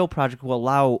Samoa Joe project will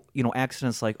allow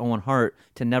accidents like Owen Hart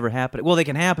to never happen. Well, they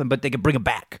can happen, but they can bring them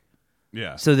back.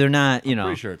 Yeah, So they're not,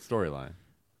 Pretty sure it's storyline.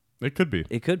 it could be.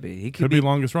 It could be. He Could be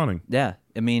longest running. Yeah,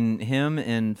 I mean, him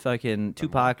and fucking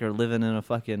Tupac are living in a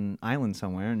fucking island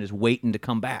somewhere and just waiting to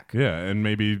come back. Yeah, and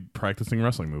maybe practicing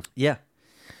wrestling moves Yeah,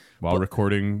 while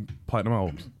recording platinum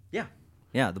albums. yeah,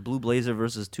 yeah. The Blue Blazer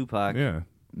versus Tupac. Yeah,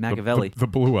 Machiavelli. the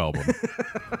Blue Album.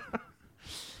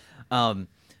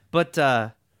 But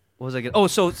what was I going? Oh,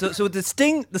 so the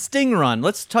Sting run.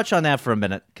 Let's touch on that for a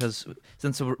minute, because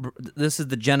since this is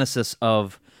the genesis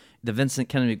of the Vincent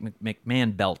Kennedy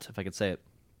McMahon belt, if I could say it.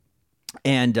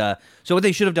 And so what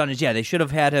they should have done is, they should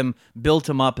have had him, built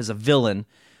him up as a villain,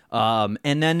 and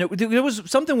then there was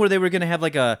something where they were going to have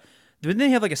didn't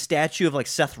they have like a statue of like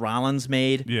Seth Rollins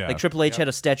made? Yeah. Like Triple H had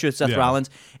a statue of Seth Yeah.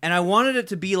 Rollins, and I wanted it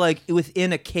to be like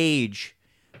within a cage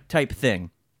type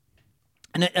thing.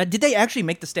 And did they actually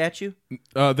make the statue?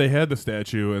 They had the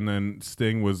statue, and then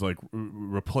Sting was like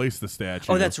replaced the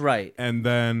statue. Oh, that's right. And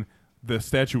then the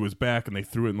statue was back, and they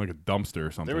threw it in like a dumpster or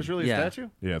something. There was really Yeah. a statue?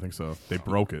 Yeah, I think so. They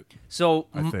broke it. So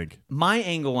I think. my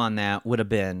angle on that would have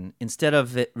been, instead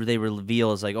of it, they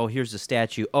reveal as like, oh, here's the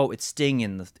statue. Oh, it's Sting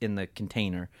in the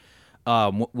container.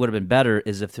 What would have been better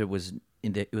is if it was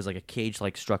like a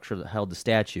cage-like structure that held the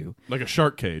statue. Like a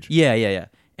shark cage. Yeah.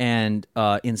 And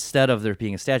instead of there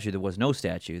being a statue, there was no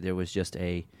statue. There was just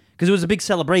because it was a big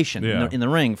celebration Yeah. in the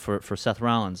ring for Seth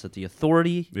Rollins that the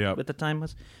Authority Yep. at the time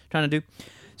was trying to do.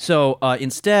 So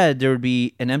instead, there would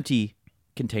be an empty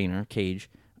container cage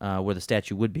where the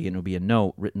statue would be, and it would be a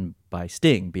note written by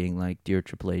Sting, being like, "Dear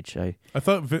Triple H, I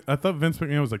thought Vince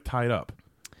McMahon was like tied up.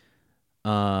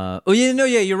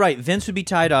 you're right. Vince would be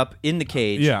tied up in the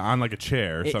cage. Yeah, on like a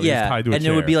chair. So he was yeah, tied to a and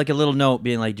chair. there would be like a little note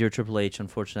being like, "Dear Triple H,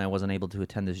 unfortunately, I wasn't able to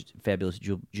attend this fabulous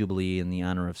jubilee in the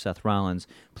honor of Seth Rollins.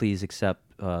 Please accept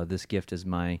this gift as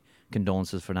my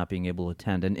condolences for not being able to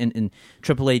attend." And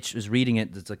Triple H is reading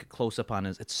it. It's like a close up on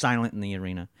it's silent in the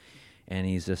arena, and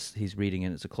he's reading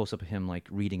it. It's a close up of him like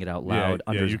reading it out loud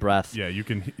under his breath. Yeah, you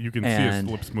can see his And-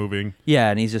 lips moving. Yeah,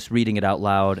 and he's just reading it out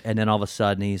loud, and then all of a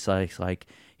sudden he's like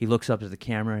he looks up to the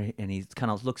camera and he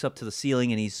kind of looks up to the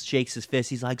ceiling and he shakes his fist.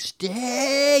 He's like,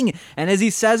 "Sting!" And as he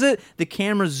says it, the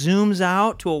camera zooms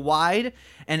out to a wide,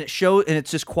 and it's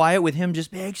just quiet with him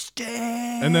just being Sting.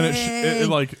 And then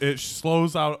it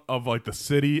slows out of like the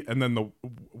city, and then the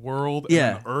world, and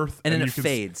Yeah. then the earth, And then you it can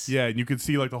fades. Yeah, and you can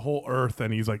see like the whole earth,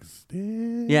 and he's like,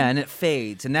 Sting. Yeah, and it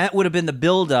fades, and that would have been the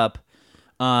build-up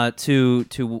to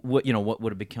what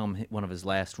would have become one of his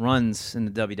last runs in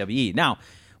the WWE. Now,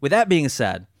 with that being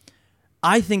said,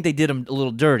 I think they did him a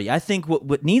little dirty. I think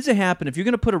what needs to happen, if you're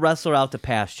going to put a wrestler out to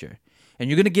pasture and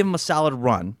you're going to give him a solid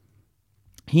run,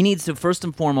 he needs to first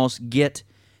and foremost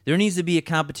there needs to be a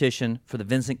competition for the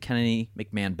Vincent Kennedy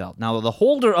McMahon belt. Now, the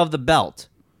holder of the belt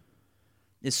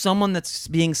is someone that's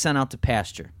being sent out to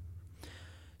pasture.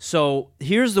 So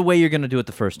here's the way you're going to do it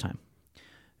the first time.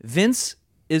 Vince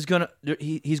is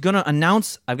he's gonna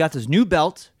announce, "I've got this new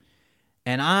belt,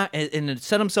 and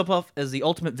set himself up as the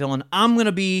ultimate villain. I'm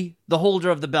gonna be the holder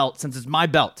of the belt since it's my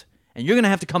belt, and you're gonna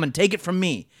have to come and take it from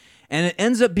me." And it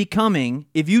ends up becoming,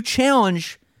 if you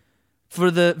challenge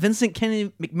for the Vincent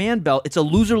Kennedy McMahon belt, it's a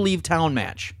loser leave town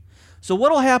match. So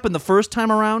what'll happen the first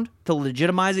time around to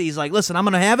legitimize it? He's like, "Listen, I'm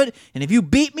gonna have it, and if you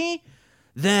beat me,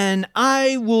 then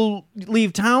I will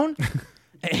leave town."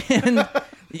 And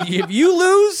If you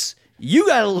lose, you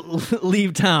gotta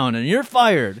leave town, and you're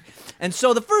fired. And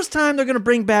so the first time they're gonna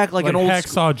bring back like an old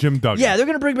Hacksaw Jim Duggan. Yeah, they're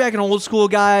going to bring back an old school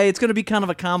guy. It's going to be kind of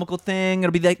a comical thing.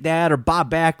 It'll be like that, or Bob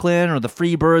Backlund, or the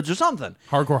Freebirds, or something.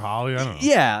 Hardcore Holly. I don't know.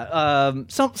 Yeah,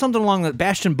 something along the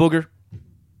Bastion Booger.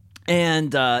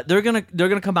 And they're gonna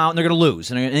come out and they're gonna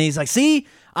lose. And he's like, "See,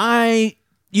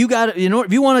 you got to,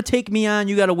 if you want to take me on,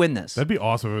 you got to win this." That'd be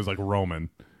awesome if it was like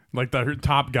Roman, like the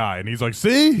top guy, and he's like,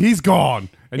 "See, he's gone,"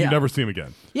 and Yeah. you never see him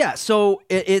again. Yeah, so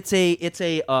it's a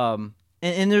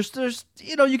and there's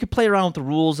you could play around with the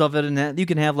rules of it, and that you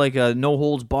can have like a no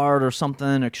holds barred or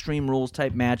something, Extreme Rules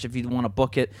type match if you want to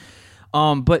book it.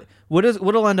 But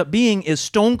what'll end up being is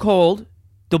Stone Cold.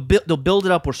 They'll build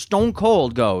it up where Stone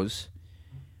Cold goes,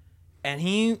 and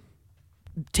he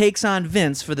takes on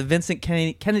Vince for the Vincent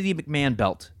Kennedy McMahon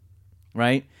belt,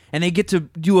 right? And they get to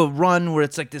do a run where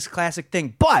it's like this classic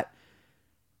thing, but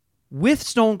with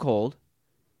Stone Cold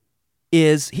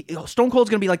Stone Cold's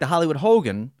gonna be like the Hollywood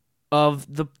Hogan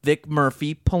of the Vic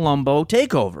Murphy Palumbo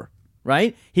takeover,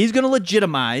 right? He's going to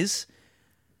legitimize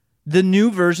the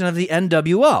new version of the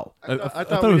NWO. I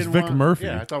thought it was Vic Murphy.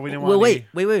 Yeah, I thought we didn't Well, want.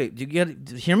 wait. You gotta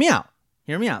hear me out.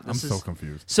 I'm so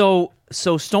confused. So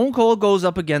Stone Cold goes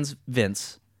up against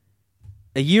Vince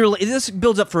a year later. This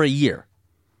builds up for a year.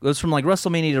 It goes from like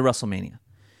WrestleMania to WrestleMania.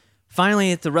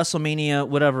 Finally, at the WrestleMania,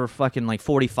 whatever, fucking like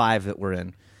 45 that we're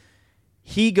in,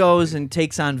 he goes and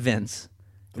takes on Vince.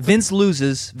 Vince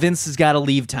loses. Vince has got to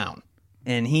leave town,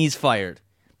 and he's fired.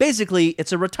 Basically,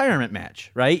 it's a retirement match,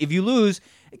 right? If you lose,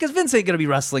 because Vince ain't going to be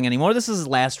wrestling anymore. This is his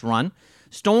last run.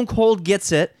 Stone Cold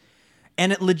gets it,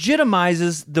 and it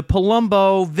legitimizes the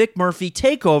Palumbo Vic Murphy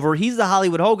takeover. He's the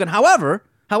Hollywood Hogan. However,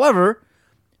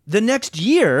 the next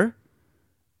year,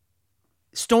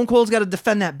 Stone Cold's got to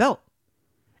defend that belt.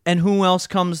 And who else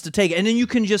comes to take it? And then you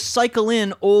can just cycle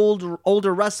in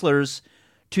older wrestlers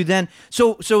to then.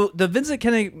 So the Vincent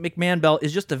Kennedy McMahon belt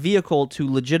is just a vehicle to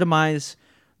legitimize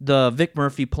the Vic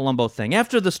Murphy Palumbo thing.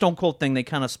 After the Stone Cold thing, they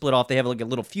kind of split off. They have like a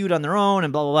little feud on their own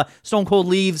and blah blah blah. Stone Cold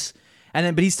leaves,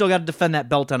 but he's still got to defend that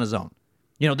belt on his own.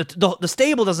 The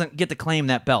stable doesn't get to claim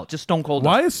that belt. Just Stone Cold.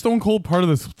 Why is Stone Cold part of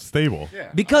this stable?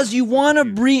 Yeah. Because you want to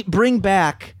bring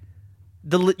back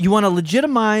you want to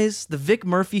legitimize the Vic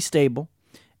Murphy stable,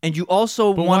 and you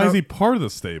also But want why is he part of the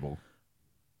stable?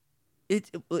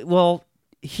 it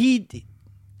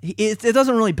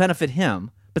doesn't really benefit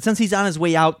him, but since he's on his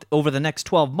way out over the next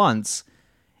 12 months,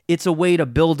 it's a way to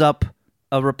build up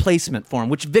a replacement for him,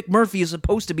 which Vic Murphy is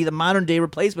supposed to be the modern day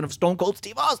replacement of Stone Cold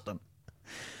Steve Austin.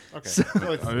 Okay. So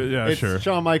it's sure.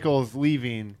 Shawn Michaels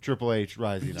leaving, Triple H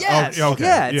rising up. Yes, okay.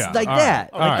 yeah, it's Yeah, like all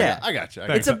that, right. like All that. right. I got you.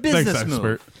 It's a Thanks, business move.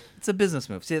 expert. It's a business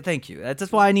move. See, thank you.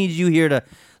 That's why I need you here to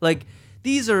like.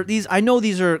 These I know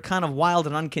these are kind of wild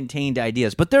and uncontained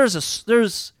ideas, but there's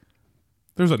There's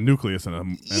a nucleus in a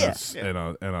Yes. and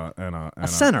a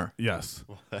center. Yes.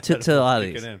 to a lot of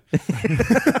Kick these. it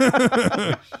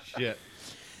in. Shit.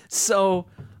 So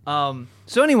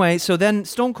anyway, so then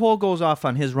Stone Cold goes off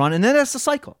on his run, and then that's the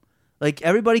cycle. Like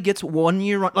everybody gets 1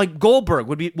 year run. Like Goldberg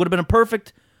would have been a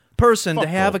perfect person to Fuck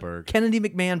have Goldberg. a Kennedy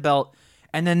McMahon belt,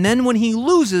 and then when he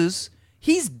loses,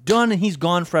 he's done and he's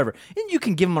gone forever. And you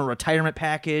can give him a retirement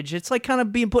package. It's like kind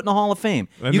of being put in the Hall of Fame.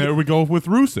 And there we go with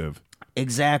Rusev.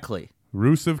 Exactly.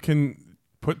 Rusev can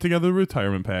put together a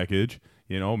retirement package.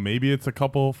 Maybe it's a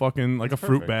couple fucking like a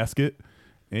fruit perfect. basket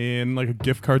and like a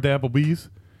gift card to Applebee's.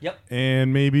 Yep.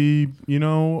 And maybe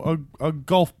a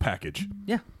golf package.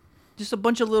 Yeah. Just a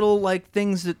bunch of little like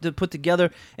things to put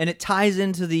together, and it ties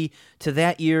into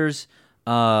that year's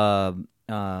Hall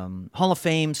of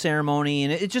Fame ceremony,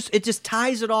 and it just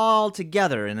ties it all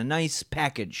together in a nice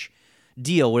package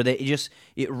deal where it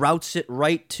routes it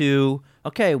right to,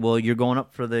 okay, well, you're going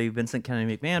up for the Vincent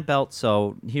Kennedy McMahon belt,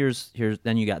 so here's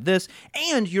then you got this,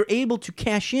 and you're able to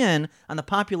cash in on the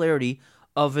popularity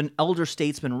of an elder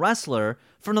statesman wrestler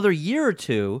for another year or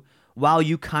two while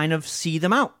you kind of see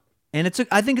them out. And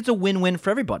I think it's a win-win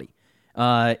for everybody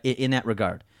in that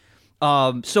regard.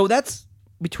 So that's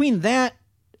between that,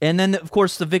 and then of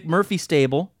course the Vic Murphy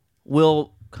stable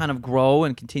will kind of grow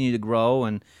and continue to grow,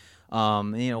 and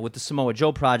with the Samoa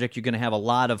Joe project, you're going to have a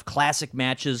lot of classic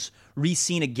matches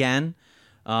re-seen again,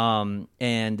 and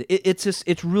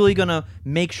it's really going to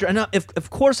make sure. And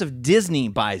if Disney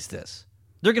buys this,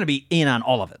 they're going to be in on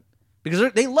all of it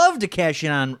because they love to cash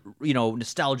in on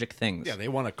nostalgic things. Yeah, they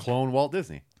want to clone Walt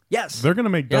Disney. Yes, They're going to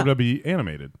make Yeah. WWE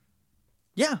animated.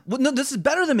 Yeah, well, no, this is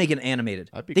better than making it animated.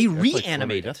 They That's like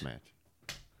reanimate it. Celebrity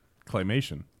Deathmatch.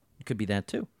 Claymation. It could be that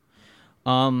too.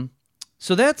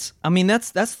 So that's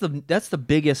the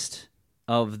biggest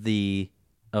of the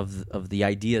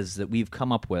ideas that we've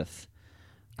come up with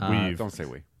Weave. Don't say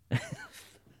we.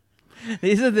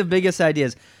 These are the biggest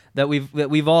ideas that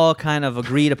we've all kind of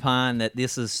agreed upon that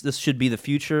this should be the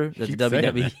future that Keep the saying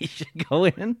WWE should go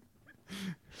in.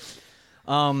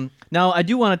 Now I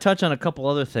do want to touch on a couple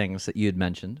other things that you had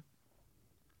mentioned.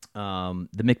 The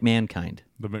McMahon kind.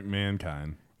 The McMahon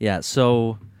kind. Yeah.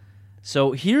 So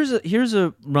here's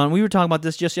a run. We were talking about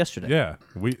this just yesterday. Yeah.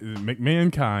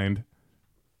 McMahon kind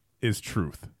is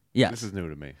truth. Yes. This is new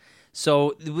to me.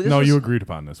 So You agreed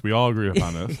upon this. We all agreed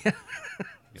upon this.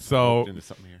 So Looked into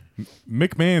something here.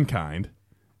 McMankind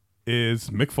is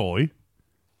Mick Foley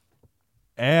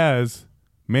as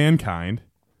Mankind,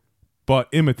 but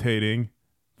imitating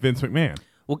Vince McMahon.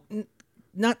 Well,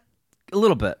 not a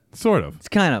little bit. Sort of. It's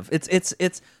kind of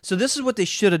it's so this is what they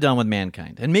should have done with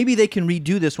Mankind, and maybe they can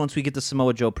redo this once we get the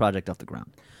Samoa Joe project off the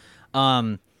ground.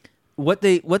 What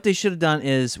they should have done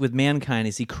is with Mankind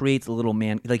is he creates a little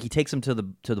man, like he takes him to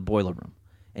the boiler room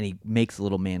and he makes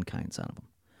little Mankinds out of him.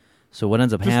 So what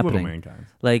ends up Just little happening? Mankinds.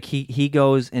 Like he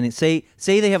goes and say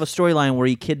they have a storyline where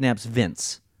he kidnaps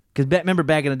Vince. Because remember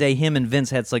back in the day, him and Vince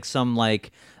had like some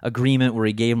like agreement where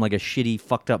he gave him like a shitty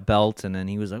fucked up belt, and then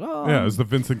he was like, "Oh, Yeah, it was the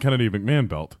Vincent Kennedy McMahon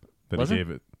belt that Was he it? gave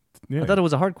it. Yeah. I thought it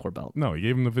was a hardcore belt." No, he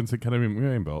gave him the Vincent Kennedy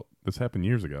McMahon belt. This happened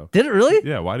years ago. Did it really?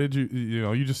 Yeah, why did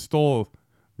you just stole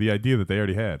the idea that they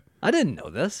already had. I didn't know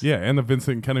this. Yeah, and the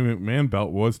Vincent Kennedy McMahon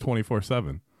belt was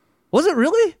 24/7. Was it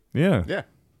really? Yeah. Yeah.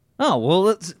 Oh, well,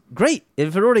 that's great.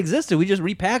 If it already existed, we just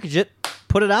repackage it,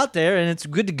 put it out there, and it's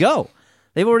good to go.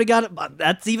 They've already got it.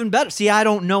 That's even better. See, I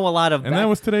don't know a lot of... And that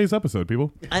was today's episode,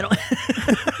 people. I don't...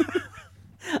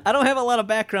 I don't have a lot of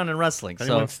background in wrestling, If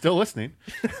so... anyone's still listening.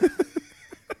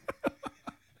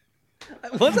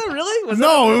 Was it really? Was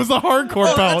No, it was the hardcore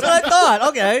Oh, belt. that's what I thought.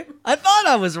 Okay. I thought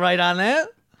I was right on that.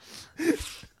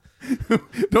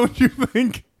 Don't you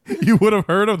think you would have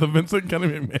heard of the Vincent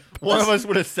Kennedy McMahon belt? One of us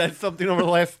would have said something over the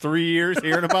last 3 years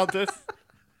hearing about this.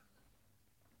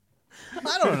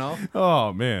 I don't know.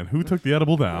 Oh, man. Who took the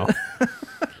edible now?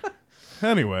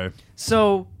 Anyway,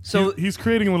 So he's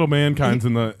creating little mankinds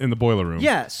in the boiler room.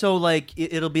 yeah, so like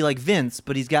it'll be like Vince,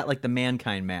 but he's got like the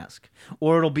Mankind mask,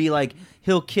 or it'll be like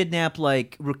he'll kidnap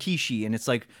like Rikishi, and it's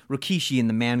like Rikishi in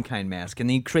the Mankind mask,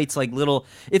 and he creates like little.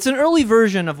 It's an early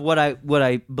version of what I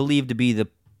believe to be the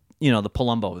the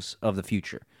Palombos of the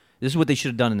future. This is what they should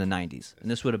have done in the '90s,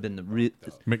 and this would have been the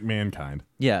McMankind.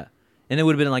 yeah, and it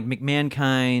would have been like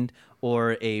McMahon-kind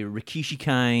or a Rikishi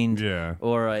kind, Yeah.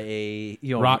 or a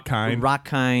Rock kind. Rock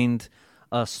kind,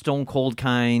 a Stone Cold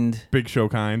kind. Big Show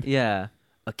kind. Yeah.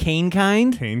 A Kane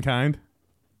kind? Kane kind.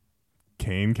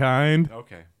 Kane kind.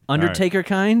 Okay. Undertaker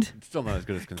kind? Still not as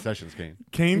good as Concessions Kane.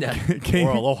 Kane, Yeah. Kane,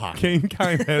 Or Aloha. Kane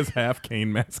kind has half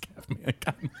Kane mask, half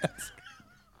Mankind mask.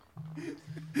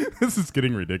 This is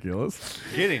getting ridiculous.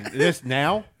 Getting this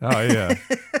now? Oh, yeah.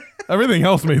 Everything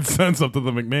else made sense up to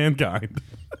the McMahon kind.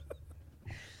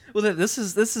 Well, this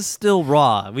is still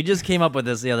raw. We just came up with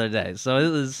this the other day. So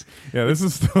Yeah, this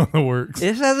is still in the works.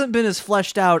 it hasn't been as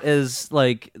fleshed out as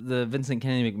like the Vincent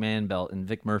Kennedy McMahon belt and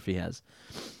Vic Murphy has.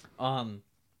 And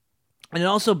it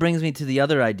also brings me to the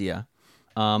other idea.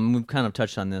 We've kind of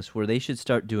touched on this, where they should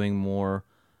start doing more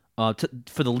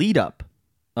for the lead up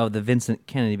of the Vincent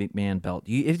Kennedy McMahon belt.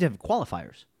 You have to have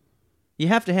qualifiers. You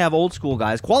have to have old school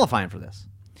guys qualifying for this.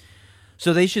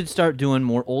 So they should start doing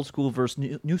more old school versus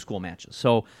new school matches.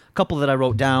 So a couple that I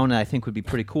wrote down and I think would be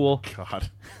pretty cool God.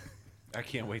 I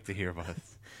can't wait to hear about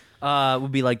this.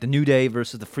 would be like the New Day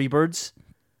versus the Freebirds.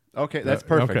 Okay, that's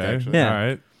perfect, Okay. actually. Yeah.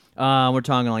 All right. We're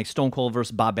talking like Stone Cold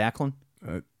versus Bob Backlund.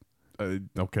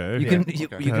 Okay. You can you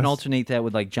Yes. can alternate that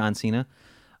with like John Cena,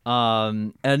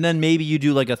 and then maybe you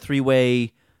do like a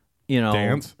three-way,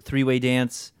 Dance? three-way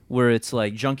dance where it's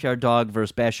like Junkyard Dog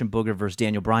versus Bastion Booger versus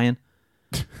Daniel Bryan.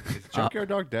 Is Junkyard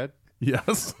Dog dead?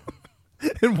 Yes.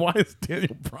 And why is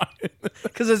Daniel Bryan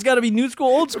Because it's got to be new school,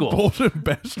 old school. bullshit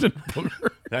Bastion Booger?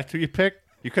 That's who you picked?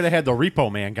 You could have had the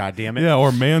Repo Man, goddammit. Yeah,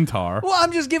 or Mantar. Well,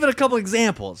 I'm just giving a couple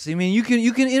examples. I mean, you can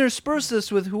intersperse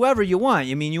this with whoever you want.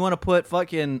 I mean, you want to put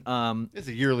fucking It's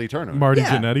a yearly tournament. Marty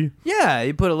yeah. Jannetty. Yeah,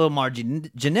 you put a little Margie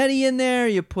Jannetty in there.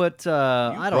 You put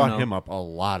I don't brought know. him up a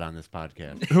lot on this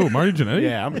podcast. Who? Marty Jannetty?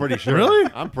 Yeah, I'm pretty sure.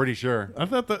 Really? I'm pretty sure. I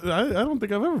thought that I don't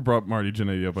think I've ever brought Marty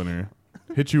Jannetty up on here.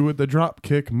 Hit you with the drop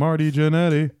kick, Marty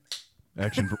Jannetty.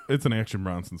 It's an Action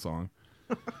Bronson song.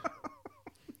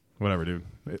 Whatever, dude.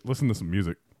 Hey, listen to some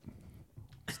music.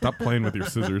 Stop playing with your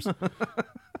scissors.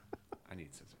 I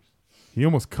need scissors. He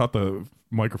almost cut the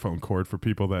microphone cord for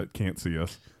people that can't see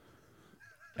us.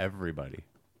 Everybody.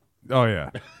 Oh yeah.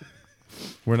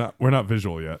 We're not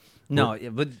visual yet. No, yeah,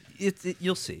 but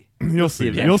you'll see. You'll see.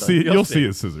 eventually. You'll see. You'll You'll see. see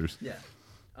his scissors.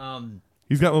 Yeah.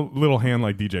 He's got a little hand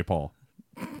like DJ Paul.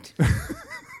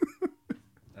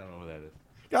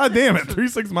 God damn it,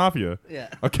 3-6 Mafia. Yeah.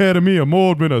 Academy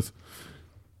Award winners.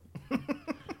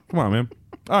 Come on, man.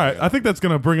 All right, I think that's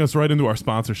gonna bring us right into our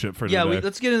sponsorship for Yeah, today.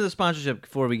 let's get into the sponsorship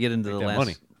before we get into the that last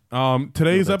money.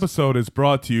 Today's episode is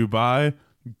brought to you by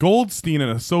Goldstein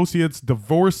and Associates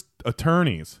Divorce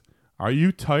Attorneys. Are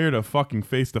you tired of fucking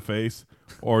face to face,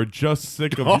 or just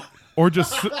sick of, or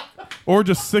just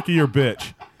sick of your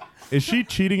bitch? Is she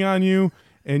cheating on you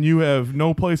and you have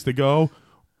no place to go,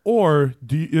 or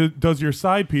does your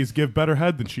side piece give better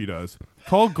head than she does?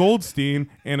 Call Goldstein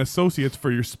and Associates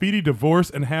for your speedy divorce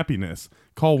and happiness.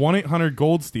 Call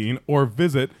 1-800-GOLDSTEIN or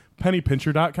visit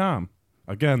pennypincher.com.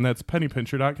 Again, that's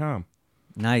pennypincher.com.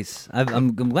 Nice.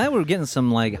 I'm glad we're getting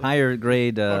some like higher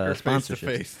grade sponsorships.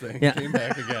 Face thing Yeah. came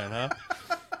back again, huh?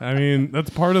 I mean, that's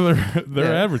part of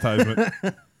their Yeah. advertisement.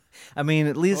 I mean,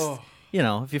 at least you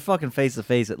know, if you're fucking face to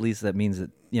face, at least that means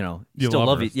that you know You still love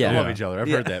love her. you. Yeah. Yeah. Love each other. I've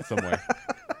heard that somewhere.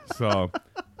 So,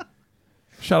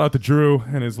 shout out to Drew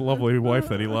and his lovely wife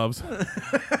that he loves.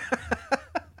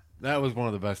 That was one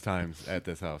of the best times at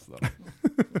this house, though.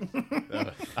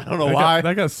 I don't know That why.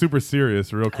 that got super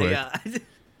serious real quick. Yeah.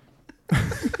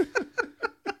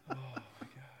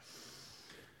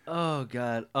 Oh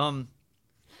god.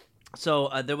 So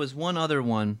there was one other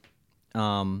one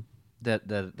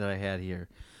that I had here,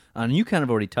 and you kind of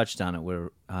already touched on it.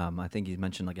 Where I think you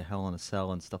mentioned like a Hell in a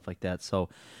Cell and stuff like that. So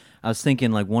I was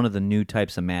thinking like one of the new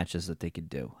types of matches that they could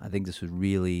do. I think this would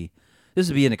be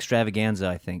an extravaganza.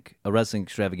 I think a wrestling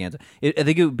extravaganza. I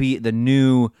think it would be the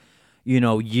new,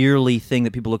 yearly thing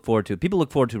that people look forward to. People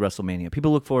look forward to WrestleMania.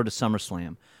 People look forward to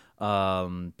SummerSlam.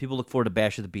 People look forward to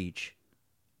Bash at the Beach,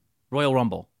 Royal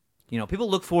Rumble. People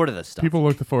look forward to this stuff. People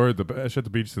looked forward to Bash at the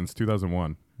Beach since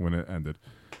 2001 when it ended.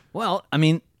 Well, I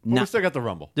mean, Well, we still got the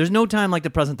Rumble. there's no time like the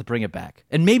present to bring it back.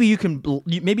 And maybe you could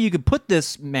put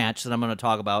this match that I'm going to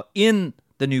talk about in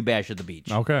the new Bash at the Beach.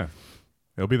 Okay.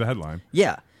 It'll be the headline.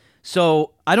 Yeah.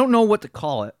 So I don't know what to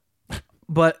call it,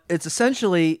 but it's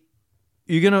essentially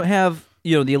you're going to have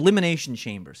the elimination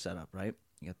chamber set up, right?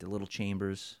 You got the little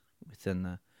chambers within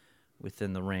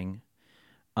the ring.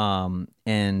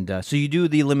 So you do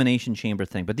the elimination chamber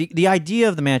thing. But the idea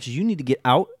of the match is you need to get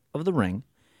out of the ring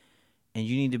and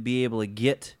you need to be able to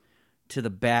get to the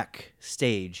back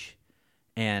stage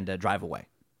and drive away.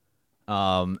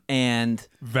 And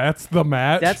That's the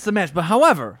match? that's the match. But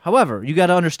however, you got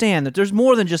to understand that there's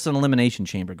more than just an elimination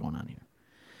chamber going on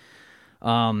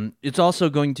here. It's also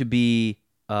going to be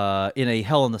in a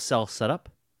Hell in the Cell setup.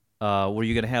 Where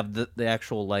you're going to have the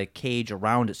actual like cage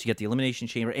around it. So you got the elimination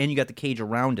chamber and you got the cage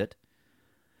around it.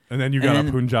 and then you got and a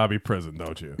then- Punjabi prison,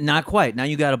 don't you? Not quite. Now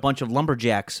you got a bunch of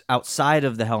lumberjacks outside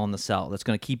of the Hell in the Cell. That's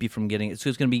going to keep you from getting it. So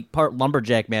it's going to be part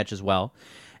lumberjack match as well.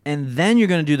 And then you're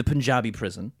going to do the Punjabi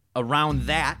prison around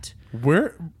that.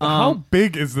 How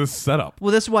big is this setup?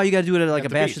 Well, that's why you got to do it at like a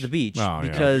the Bash beach. at the Beach Oh, yeah.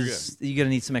 because you're going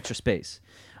to need some extra space.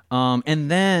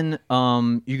 And then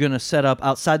you're going to set up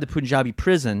outside the Punjabi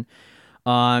prison.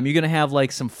 You're going to have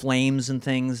like some flames and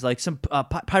things, like some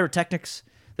pyrotechnics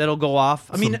that'll go off.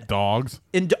 I mean, Some dogs.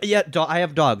 I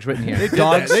have dogs written here.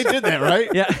 Dogs. They did that, right?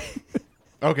 Yeah.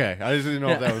 Okay. I just didn't know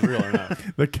if that was real or not.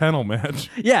 The kennel match.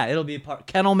 Yeah, it'll be a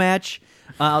kennel match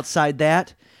outside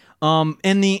that.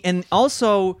 And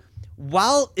also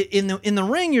while in the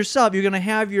ring yourself, you're going to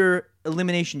have your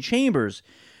elimination chambers.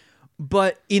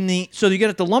 But so you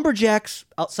got the lumberjacks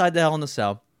outside the Hell in the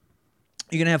Cell.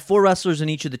 You're going to have 4 wrestlers in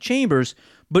each of the chambers,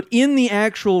 but in the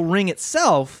actual ring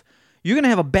itself, you're going to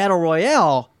have a battle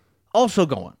royale also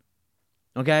going.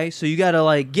 Okay? So you got to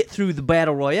like get through the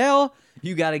battle royale,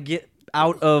 you got to get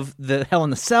out of the Hell in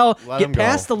the Cell, Let 'em get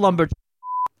past go. the lumberjacks.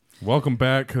 Welcome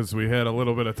back, because we had a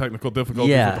little bit of technical difficulties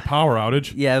Yeah. with the power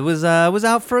outage. Yeah, it was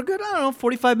out for a good,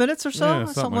 45 minutes or so, Yeah,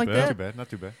 something something like like that. that. Not too bad. Not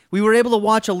too bad. We were able to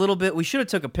watch a little bit. We should have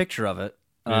took a picture of it.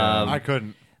 I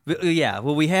couldn't. Yeah,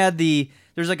 well, we had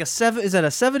there's like is that a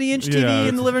 70-inch TV Yeah, in the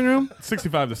it's- living room?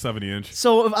 65 to 70 inch.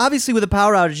 So obviously with a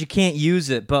power outage, you can't use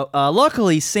it. But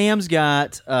luckily, Sam's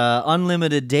got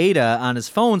unlimited data on his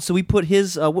phone. So we put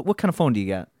his what kind of phone do you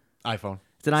got? iPhone.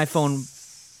 It's an iPhone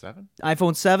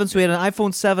 7? So we had an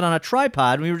iPhone 7 on a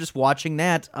tripod, and we were just watching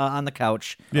that on the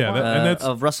couch. Yeah, and that's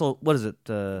of Russell. What is it?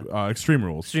 Extreme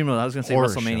Rules. Extreme Rules. I was going to say Horror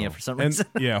WrestleMania show. for some And reason.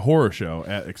 yeah, horror show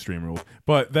at Extreme Rules.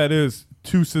 But that is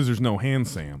 2 scissors, no hand,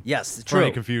 Sam. Yes, True.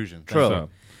 true. Confusion. True. So,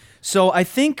 So I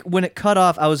think when it cut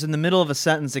off, I was in the middle of a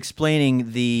sentence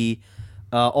explaining the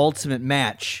ultimate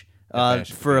match Bash at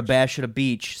the for a Bash at a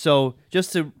Beach. So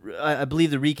just to, I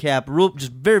believe the recap,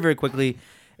 just very, very quickly,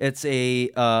 It's a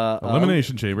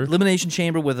Elimination chamber. Elimination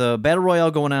chamber with a battle royale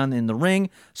going on in the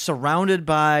ring, surrounded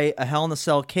by a Hell in a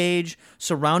Cell cage,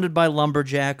 surrounded by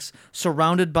lumberjacks,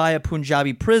 surrounded by a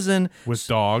Punjabi prison With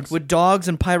dogs. with dogs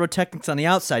and pyrotechnics on the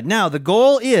outside. Now, the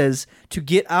goal is to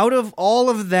get out of all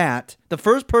of that. The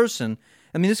first person,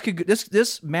 I mean,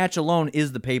 this match alone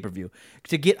is the pay-per-view.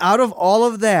 To get out of all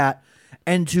of that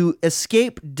and to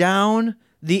escape down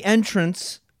the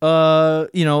entrance,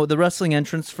 the wrestling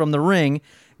entrance from the ring,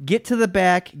 get to the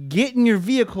back, get in your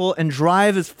vehicle, and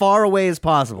drive as far away as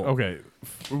possible. Okay,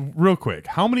 real quick.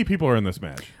 How many people are in this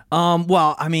match?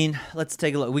 Well, I mean, let's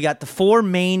take a look. We got the 4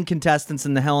 main contestants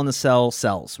in the Hell in a Cell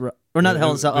cells. Or not Hell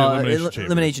in a Cell,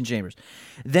 Elimination Chambers.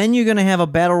 Then you're going to have a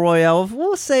battle royale of,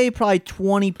 we'll say, probably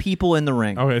 20 people in the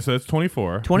ring. Okay, so that's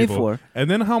 24. 24. people. And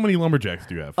then how many lumberjacks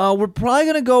do you have? We're probably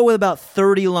going to go with about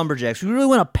 30 lumberjacks. We really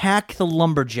want to pack the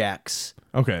lumberjacks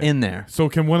in there. So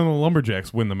can one of the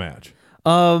lumberjacks win the match?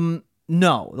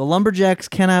 No, the lumberjacks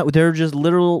cannot. They're just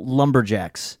literal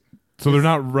lumberjacks. So they're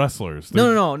not wrestlers.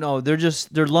 No. They're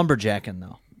lumberjacking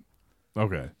though.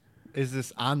 Okay. Is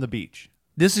this on the beach?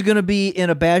 This is going to be in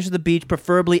a Bash of the Beach,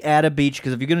 preferably at a beach,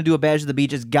 because if you're going to do a Bash of the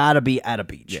Beach, it's got to be at a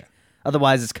beach. Yeah.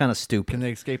 Otherwise, it's kind of stupid. Can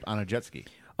they escape on a jet ski?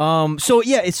 So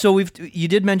you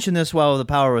did mention this while the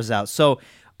power was out. So,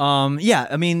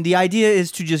 I mean, the idea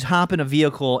is to just hop in a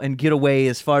vehicle and get away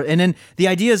as far. And then the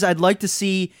idea is I'd like to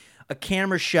see a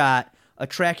camera shot, a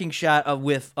tracking shot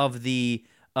of the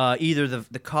either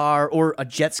the car or a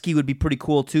jet ski would be pretty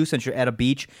cool too, since you're at a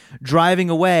beach driving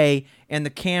away, and the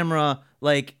camera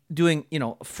like doing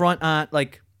front on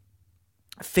like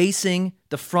facing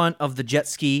the front of the jet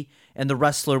ski, and the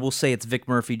wrestler, we'll say it's Vic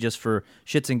Murphy just for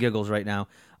shits and giggles right now.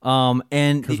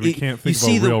 And Because we can't think you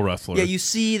see of a real wrestler. Yeah, you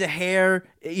see the hair,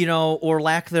 or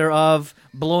lack thereof,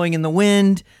 blowing in the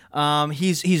wind.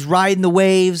 He's riding the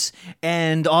waves,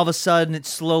 and all of a sudden it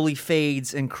slowly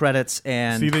fades in credits.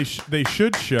 And See, they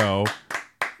should show,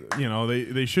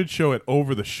 they should show it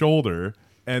over the shoulder,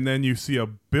 and then you see a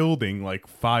building like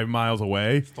 5 miles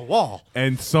away, The wall.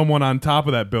 and someone on top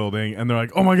of that building, and they're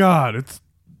like, "Oh my God, it's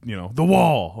the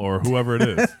wall," or whoever it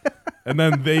is. And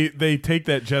then they take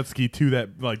that jet ski to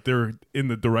that, like they're in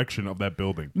the direction of that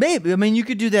building. maybe, I mean, you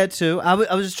could do that too. I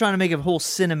was just trying to make a whole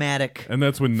cinematic. And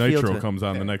that's when Feel to Nitro it. comes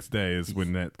on the next day. Is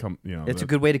when that comes. It's a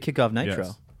good way to kick off Nitro.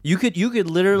 Yes. You could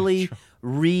literally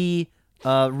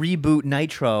reboot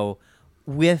Nitro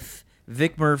with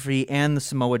Vic Murphy and the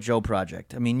Samoa Joe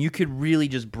project. I mean, you could really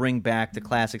just bring back the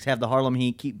classics. Have the Harlem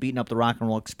Heat keep beating up the Rock and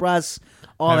Roll Express.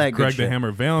 All that good Greg shit. the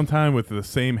Hammer Valentine with the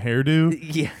same hairdo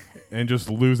Yeah, and just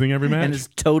losing every match. and his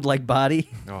toad-like body.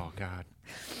 Oh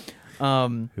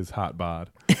God. His hot bod.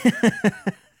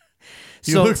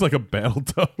 He So- looks like a battle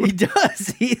toad. He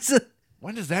does.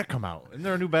 When does that come out? Isn't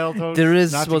there a new Battletoads? There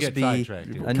is Not supposed to to get be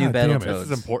sidetracked, dude. a new God damn it. Battletoads. This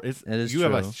is important. It is You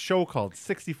have true. a show called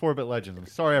 64-Bit Legends. I'm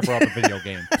sorry I brought up a video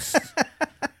game.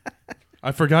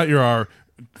 I forgot you're our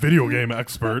video game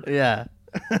expert. Yeah.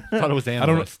 Thought it was I don't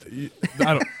analyst.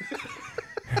 I don't.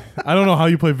 I don't know how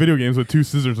you play video games with 2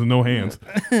 scissors and no hands.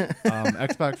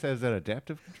 Xbox has that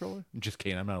adaptive controller. I'm just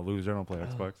kidding. I'm not a loser. I don't play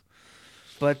Xbox.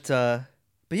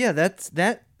 But yeah,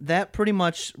 that pretty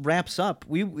much wraps up.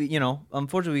 We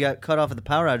unfortunately we got cut off at the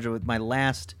power outage with my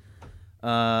last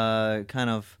kind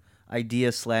of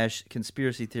idea /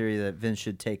 conspiracy theory that Vince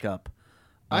should take up.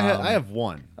 I have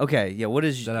one Okay, yeah. What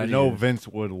is that what I is know yours? Vince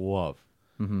would love.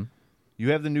 Mm-hmm.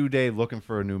 You have the New Day looking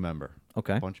for a new member.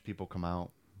 Okay. A bunch of people come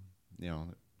out,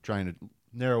 trying to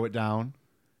narrow it down.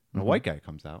 And a white guy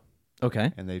comes out,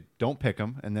 Okay. and they don't pick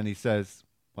him. And then he says,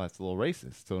 well, that's a little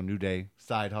racist. So New Day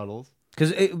side huddles.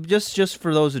 Because just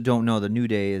for those who don't know, the New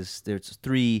Day is there's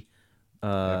 3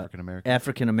 African-American.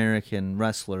 African American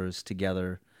wrestlers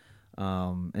together,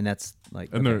 and that's like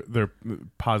And okay. they're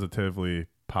positively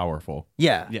powerful.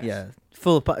 yeah, Yes. yeah,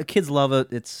 full of kids love it.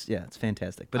 It's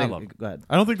fantastic. But I anyway, love it. go ahead.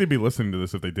 I don't think they'd be listening to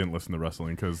this if they didn't listen to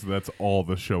wrestling, because that's all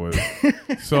the show is.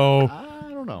 So I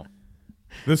don't know.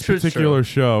 this True, particular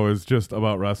show is just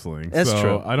about wrestling. That's so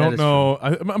true. I don't That is know.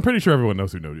 I'm pretty sure everyone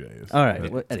knows who No Day is. All right.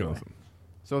 That's Well, gonna anyway. listen.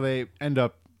 So they end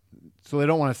up, so they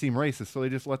don't want to seem racist, so they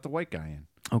just let the white guy in.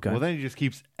 Okay. Well, then he just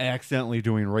keeps accidentally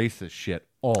doing racist shit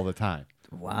all the time.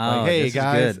 Wow. Like, hey this is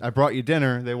guys, good. I brought you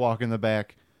dinner. They walk in the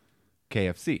back,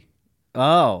 KFC.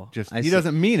 Oh, Just I he see.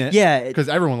 doesn't mean it. Yeah, because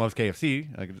everyone loves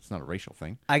KFC. Like it's not a racial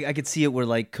thing. I could see it where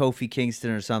like Kofi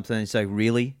Kingston or something. It's like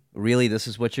really, this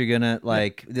is what you're gonna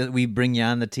like. We bring you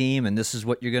on the team, and this is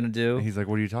what you're gonna do. And he's like,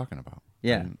 "What are you talking about?"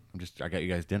 Yeah. And I got you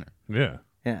guys dinner. Yeah.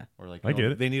 Yeah. Or like, I get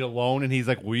it. They need a loan, and he's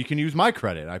like, "Well, you can use my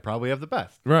credit. I probably have the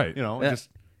best." Right. You know, Yeah. just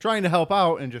trying to help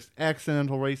out and just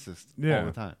accidental racist Yeah. all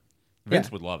the time. Vince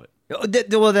Yeah. would love it.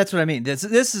 Well, that's what I mean. This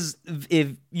is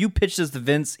if you pitched this to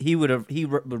Vince, he would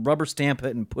rubber stamp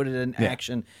it and put it in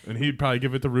action. And he'd probably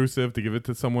give it to Rusev to give it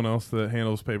to someone else that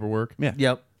handles paperwork. Yeah.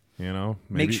 Yep. You know,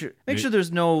 Make sure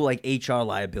there's no like HR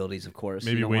liabilities, of course.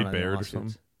 Maybe You don't Wade want any Barrett or lawsuits.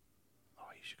 something. Oh,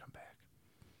 he should come back.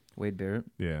 Wade Barrett.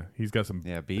 Yeah, he's got some.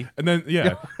 Yeah, B. And then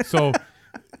so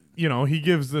you know, he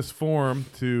gives this form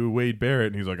to Wade Barrett,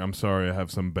 and he's like, "I'm sorry, I have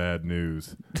some bad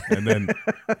news." And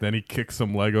then he kicks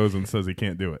some Legos and says he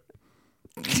can't do it.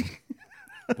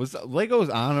 Was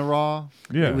Legos on a Raw?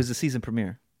 Yeah, It was the season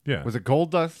premiere. yeah. Was it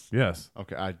Gold Dust? Yes.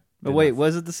 Okay, I. But wait,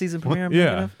 was it the season premiere? I'm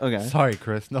Yeah. thinking of? Okay. Sorry,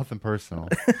 Chris. Nothing personal.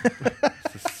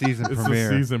 It's the season It's premiere.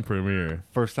 the season premiere.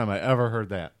 First time I ever heard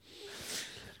that.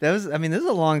 That was. I mean, this is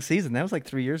a long season. That was like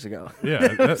 3 years ago. Yeah,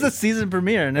 It was the season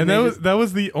premiere, and, then and they that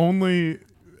was the only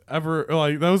ever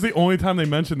that was the only time they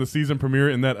mentioned the season premiere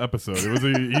in that episode. It was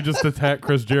he just attacked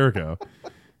Chris Jericho.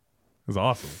 It was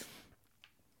awesome.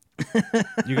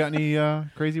 You got any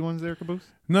crazy ones there, Caboose?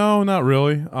 No, not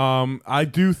really. I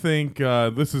do think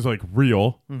this is like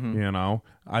real. Mm-hmm. You know,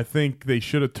 I think they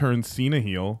should have turned Cena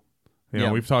heel. You know,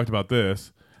 Yeah. we've talked about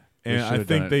this, and They I should've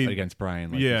think done they it against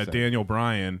Bryan. Like you yeah, said. Daniel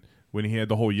Bryan when he had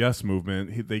the whole Yes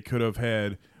movement, they could have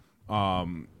had.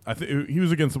 I think he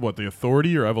was against what, the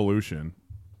Authority or Evolution,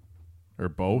 or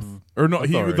both, or no,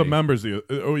 he was the Authority. members.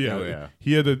 Oh yeah, Oh, yeah.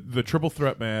 he had the triple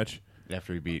threat match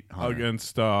After he beat Hunter.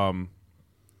 against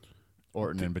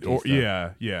Orton and Batista.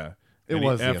 yeah. It And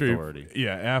was the after Authority.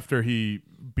 after he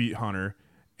beat Hunter,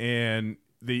 and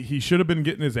he should have been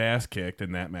getting his ass kicked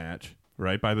in that match,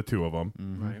 right, by the two of them.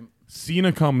 Right.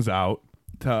 Cena comes out.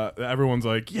 Everyone's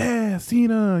like, "Yeah,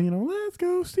 Cena! You know, let's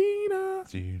go, Cena!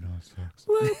 Cena sucks.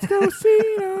 Let's go,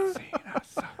 Cena! Cena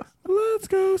sucks. Let's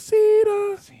go,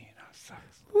 Cena! Cena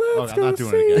sucks. Let's I'm go, not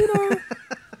doing it again. Cena!"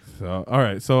 So, all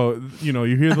right. So, you know,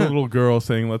 you hear the little girl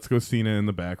saying, "Let's go, Cena," in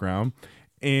the background.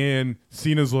 And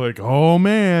Cena's like, "Oh,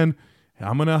 man,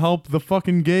 I'm going to help the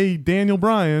fucking gay Daniel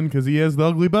Bryan because he has the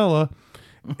ugly Bella."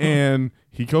 And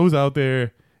he goes out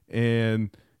there and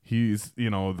he's, you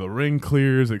know, the ring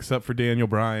clears except for Daniel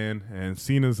Bryan. And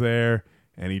Cena's there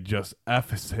and he just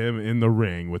F's him in the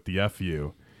ring with the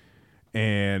FU.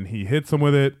 And he hits him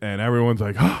with it and everyone's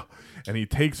like, "Oh," and he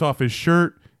takes off his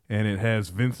shirt. And it has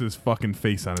Vince's fucking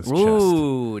face on his chest.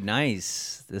 Ooh,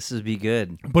 nice. This would be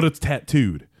good. But it's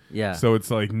tattooed. Yeah. So it's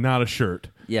like not a shirt.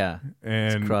 Yeah.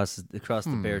 And Across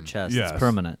the bare chest. Yes. It's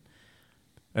permanent.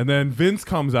 and then Vince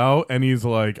comes out and he's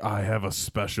like, "I have a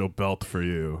special belt for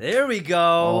you." There we go.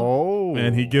 Oh.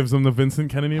 And he gives him the Vincent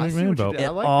Kennedy I see what McMahon you belt. did. I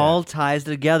It like all ties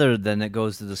together. Then it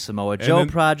goes to the Samoa Joe then-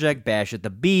 project, Bash at the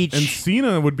Beach. And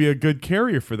Cena would be a good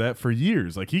carrier for that for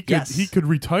years. Like he could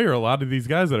retire a lot of these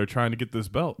guys that are trying to get this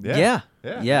belt. Yeah.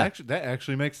 Yeah. Yeah. That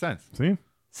actually makes sense. See?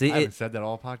 See, I haven't said that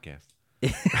all podcast.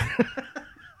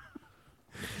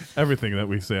 Everything that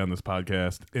we say on this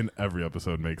podcast in every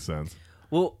episode makes sense.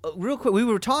 well, real quick, we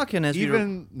were talking as we were.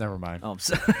 Even never mind. Oh, I'm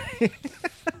sorry.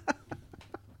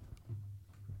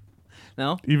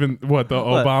 No. Even what the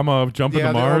What? Obama of jumping Yeah,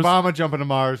 to the Mars Obama jumping to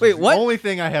Mars. Wait, was what? The only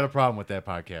thing I had a problem with that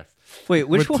podcast. Wait,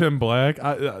 which with one? Tim Black.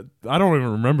 I don't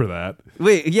even remember that.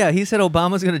 Wait, yeah, he said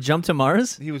Obama's going to jump to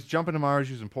Mars. He was jumping to Mars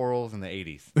using portals in the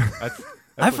 80s. That's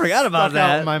I what forgot about stuck out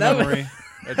that. in my That was- memory.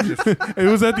 It's just, It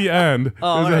was at the end.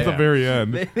 Oh, it was all at the right. very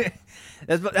end.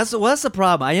 That's the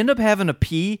problem. I end up having to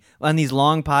pee on these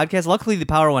long podcasts. Luckily, the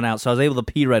power went out, so I was able to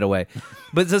pee right away.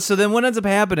 But so then what ends up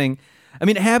happening? I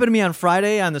mean, it happened to me on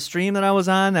Friday on the stream that I was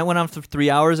on. That went on for 3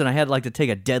 hours, and I had like to take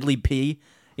a deadly pee.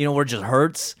 You know, where it just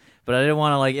hurts, but I didn't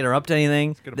want to like interrupt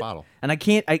anything. get a bottle. And I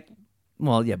can't.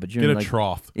 Well, yeah, but you're Get a like,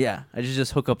 trough. Yeah, I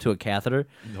just hook up to a catheter.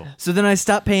 So then I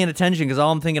stopped paying attention because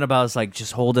all I'm thinking about is like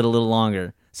just hold it a little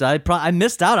longer. So I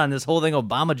missed out on this whole thing,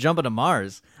 Obama jumping to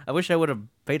Mars. I wish I would have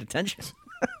paid attention.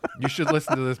 You should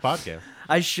listen to this podcast.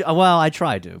 Well, I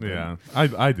tried to. but- Yeah,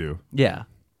 I do. Yeah.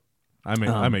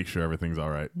 I make sure everything's all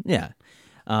right. Yeah.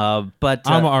 But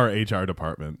I'm our HR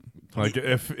department. Like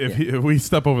if we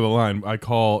step over the line, I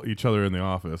call each other in the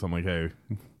office. I'm like, "Hey,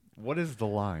 What is the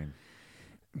line?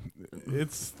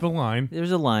 it's the line.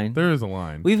 there's a line. There is a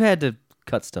line." We've had to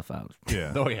cut stuff out.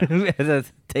 Yeah. Oh, yeah.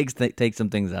 take some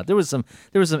things out. There was some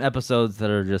episodes that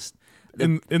are just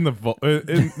In the vault,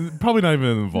 probably not even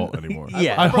in the vault anymore.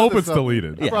 Yeah. I brought hope this it's up-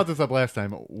 deleted. I brought this up last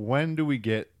time. When do we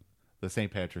get the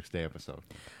St. Patrick's Day episode?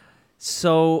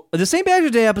 so the St.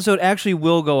 Patrick's Day episode actually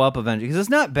will go up eventually because it's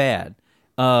not bad.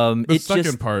 The It's second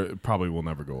just part probably will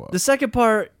never go up. the second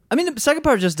part. I mean, the second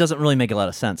part just doesn't really make a lot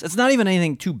of sense. It's not even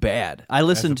anything too bad. I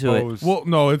listened to it. suppose- Well,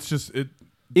 no, it's just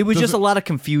It was just a doesn't- lot of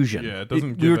confusion. Yeah, it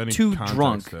doesn't we give were any too context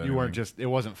drunk. to You weren't anything. just. It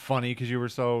wasn't funny because you were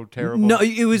so terrible. No,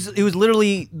 it was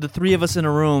literally the three of us in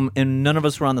a room, and none of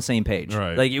us were on the same page.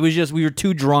 Right. Like it was just we were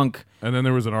too drunk. And then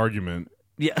there was an argument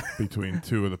Yeah, between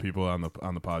two of the people on the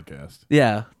podcast.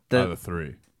 yeah. Out of the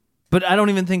three, But I don't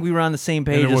even think we were on the same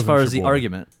page as wasn't far your as the boy.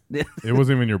 argument. it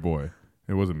wasn't even your boy.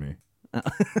 It wasn't me.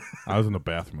 I was in the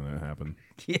bathroom when that happened.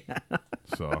 Yeah.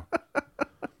 So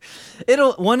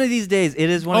It'll one of these days. It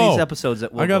is one of these Oh, episodes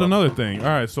that we'll I got go. another thing. All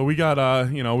right, so we got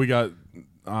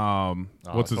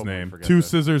what's his I name? forget Two that.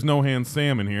 Scissors, No Hands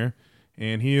Sam in here,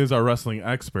 and he is our wrestling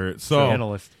expert. So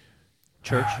Analyst.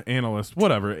 Church. analyst,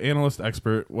 whatever, analyst,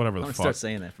 expert, whatever I'm the gonna fuck. start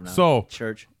saying that from now. So-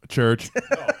 church. Church.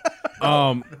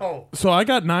 So I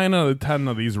got 9 out of 10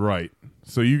 of these right.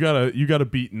 So you gotta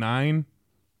beat 9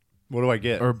 What do I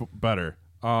get? or better.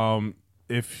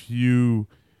 If you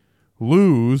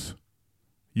lose,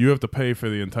 you have to pay for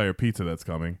the entire pizza that's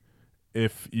coming.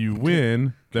 If you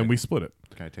win, then we split it.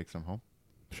 Can I take some home?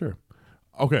 Sure.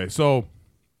 Okay, so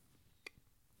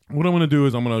what I'm going to do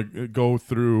is I'm going to go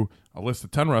through a list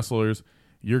of 10 wrestlers.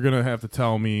 You're going to have to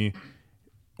tell me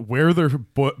where they're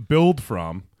billed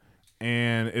from,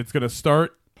 and it's going to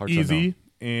start Parts easy,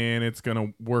 and it's going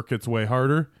to work its way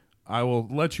harder. I will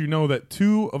let you know that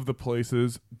 2 of the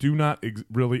places do not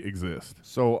really exist.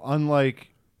 So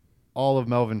unlike all of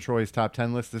Melvin Troy's top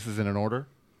 10 list, this is in an order.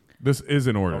 This is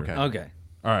in order. Okay. Okay.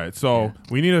 All right, so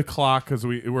we need a clock because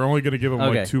we're only going to give them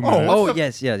Okay. like 2 Oh, minutes. Oh What's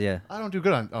yes, yeah. I don't do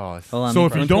good on. Oh, it's, Hold on. So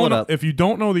let me pull it up. if you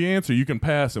don't know the answer, you can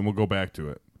pass and we'll go back to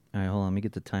it. All right, hold on. Let me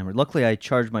get the timer. Luckily, I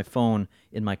charged my phone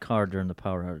in my car during the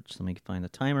power outage. So let me find the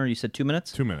timer. You said 2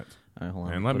 minutes. 2 minutes. All right, hold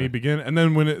on. And let Put me it- begin. And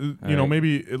then when it, you know, right.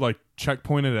 maybe it like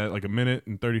checkpointed at like a minute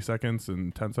and 30 seconds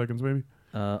and 10 seconds, maybe.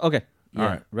 Okay. Yeah. All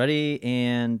right. Ready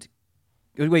and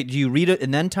wait. Do you read it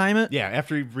and then time it? yeah,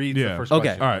 after he reads Yeah. the first Okay.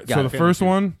 question. All right. Got So it. the first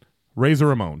one, Razor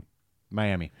Ramon,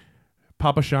 Miami.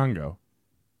 Papa Shango,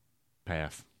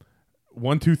 Pass.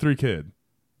 1, 2, 3 Kid,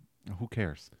 Who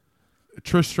cares?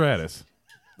 Trish Stratus,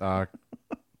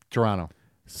 Toronto.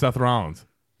 Seth Rollins,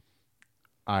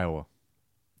 Iowa.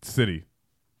 City,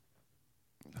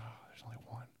 There's only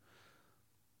one.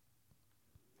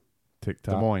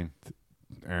 TikTok. Des Moines.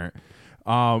 All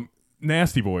right.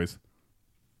 Nasty Boys,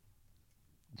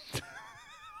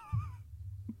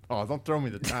 Oh, don't throw me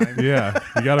the time. yeah,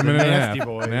 you got a minute and a Nasty half.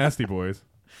 Boys. Nasty Boys.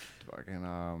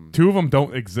 Fucking 2 of them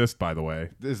don't exist, by the way.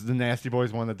 Is the Nasty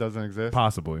Boys one that doesn't exist?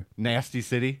 Possibly. Nasty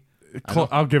City.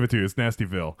 I'll give it to you. It's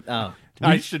Nastyville. Oh.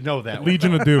 I should know that. one.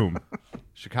 Legion of Doom,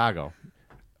 Chicago.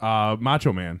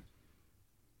 Macho Man.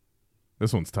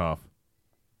 This one's tough.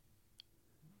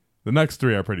 The next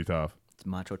 3 are pretty tough. It's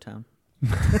Macho Town.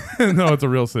 No, it's a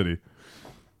real city.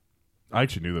 I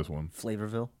actually knew this one.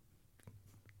 Flavorville.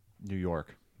 New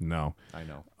York. No. I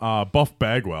know. Buff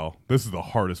Bagwell. This is the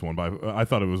hardest one. But I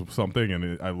thought it was something,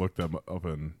 and I looked them up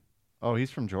and Oh,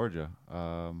 he's from Georgia.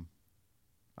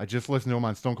 I just listened to him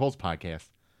on Stone Cold's podcast.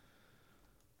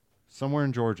 Somewhere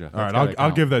in Georgia. all right. That's gotta I'll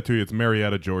count. give that to you. It's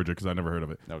Marietta, Georgia, because I never heard of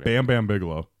it. Okay. Bam Bam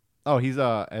Bigelow. Oh, he's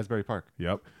Asbury Park.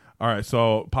 Yep. All right.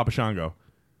 So Papa Shango.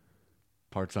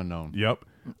 Parts unknown. Yep.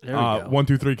 There we go. 1,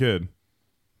 2, 3 Kid.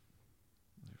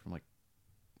 From like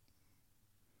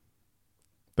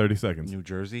 30 seconds. New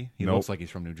Jersey. He Nope. looks like he's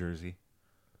from New Jersey.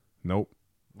 Nope.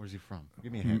 Where's he from?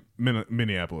 Give me a hint.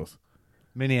 Minneapolis.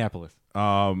 Minneapolis.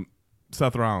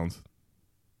 Seth Rollins.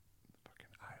 Fucking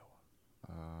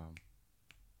Iowa.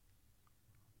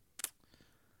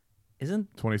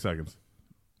 Isn't 20 seconds.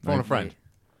 Phone a friend. wait.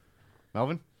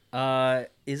 Melvin?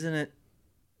 Isn't it?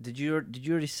 Did you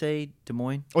already say Des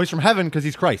Moines? Oh, he's from heaven because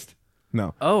he's Christ.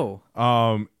 No. Oh,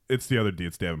 It's the other D.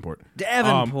 It's Davenport.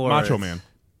 Davenport. Macho Man.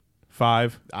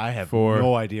 5, I have 4,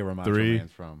 no idea where Macho 3,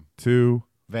 Man's from. 2,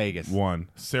 Vegas. 1.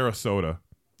 Sarasota.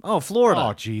 Oh, Oh,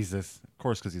 Florida. Jesus. Of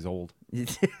course, because he's old.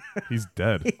 He's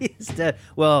dead. He's dead.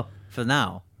 Well, for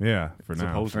now. Yeah, for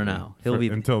now. Supposed- For now, he'll be.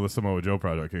 Until the Samoa Joe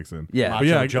project kicks in. Yeah. But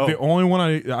yeah, Macho Joe. the only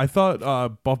one I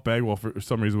thought Buff Bagwell for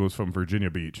some reason was from Virginia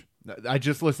Beach. I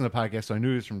just listened to the podcast, so I knew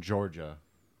he was from Georgia.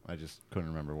 I just couldn't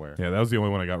remember where. Yeah, that was the only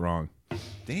one I got wrong.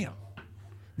 Damn.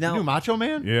 Now, You knew Macho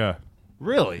Man? Yeah,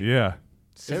 Really? yeah,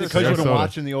 Is it because you've been Sarasota.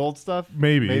 watching the old stuff?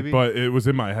 maybe, but it was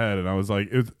in my head, and I was like,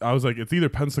 it's either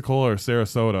Pensacola or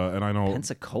Sarasota, and I know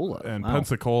Pensacola. and Wow.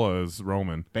 Pensacola is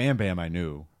Roman. Bam Bam, I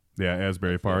knew. Yeah,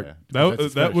 Asbury Park. Yeah. That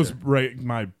That's that was Spanish, right.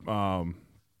 My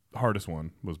hardest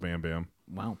one was Bam Bam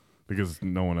Wow. because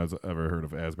no one has ever heard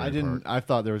of Asbury Park. I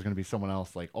thought there was going to be someone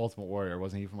else, like Ultimate Warrior.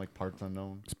 Wasn't he from like Parts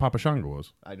Unknown? It's Papa Shango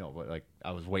was I know, but like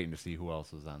I was waiting to see who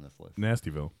else was on this list.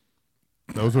 Nastyville.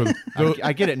 Those were those,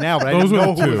 I get it now, but I those didn't were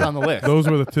know the who two. was on the list. Those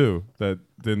were the 2 that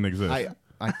didn't exist.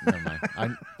 Never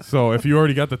mind. So if you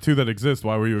already got the two that exist,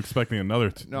 why were you expecting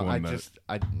another No, one?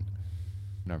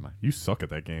 Never mind. You suck at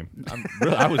that game,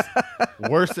 I was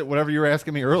worse at whatever you were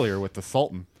asking me earlier with the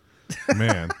Sultan.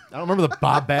 man. I don't remember the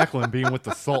Bob Backlund being with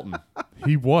the Sultan.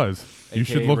 He was. You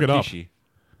should AKA look it up. Rikishi.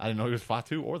 I didn't know he was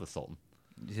Fatu or the Sultan.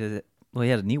 Well, he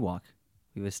had a knee walk.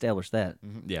 We've established that.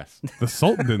 Yes. The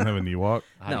Sultan didn't have a knee walk.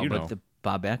 How do you but know? the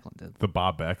Bob Backlund did. The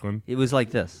Bob Backlund. It was like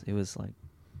this. It was like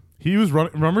He was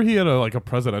running. Remember, he had a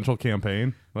presidential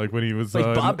campaign, like when he was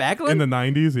Like Bob Backlund? in the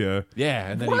 '90s. Yeah, Yeah,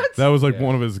 and then that was like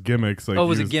one of his gimmicks. Like oh, it he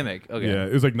was a gimmick. Okay. Yeah,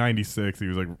 it was like '96. He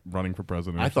was like running for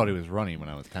president. I thought he was running when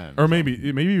I was 10. or maybe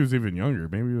he was even younger.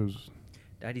 Maybe he was.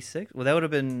 96. Well, that would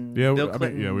have been Yeah, Bill I mean,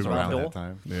 Clinton. yeah, we were around Dole. that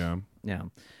time. Yeah, Yeah.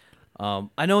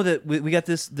 I know that we got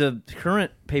the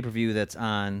current pay per view that's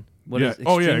on. What is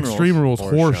oh yeah, Extreme Rules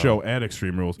Horror horror show. show at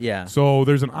Extreme Rules. Yeah. So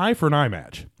there's an eye for an eye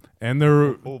match, and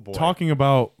they're Oh, boy. talking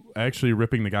about actually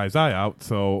ripping the guy's eye out.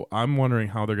 So I'm wondering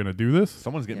how they're gonna do this.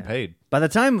 Someone's getting paid. By the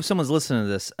time someone's listening to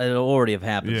this, it'll already have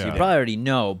happened. So Yeah. you probably already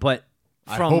know. But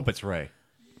I from hope it's Ray.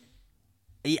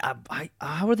 yeah,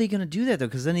 how are they going to do that though?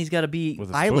 Because then he's got to be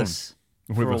With a eyeless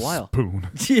for With a while. spoon.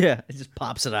 Yeah, it just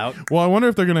pops it out. Well, I wonder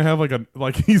if they're gonna have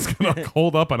like he's gonna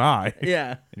hold up an eye. Yeah.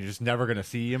 And you're just never going to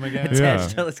see him again. Yeah.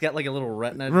 Attached to- It's got like a little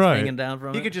retina just Right. hanging down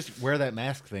from You it. could just wear that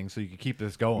mask thing so you could keep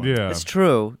this going. Yeah. It's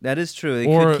true. That is true. They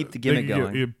Or could keep the gimmick they could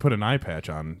going. you put an eye patch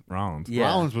on Rollins. Yeah.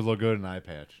 Rollins would look good in an eye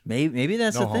patch. Maybe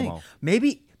that's No the thing. homo.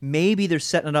 Maybe they're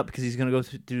setting it up because he's going to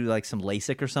go do like some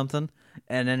LASIK or something,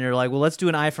 and then they're like, well, let's do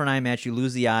an eye for an eye match. You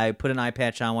lose the eye, put an eye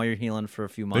patch on while you're healing for a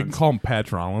few They can months. call him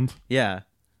Patch Rollins. Yeah.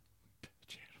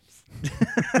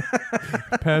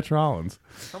 Patch Rollins.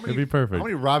 It'd be perfect. How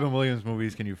many Robin Williams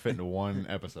movies can you fit into one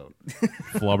episode?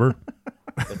 Flubber.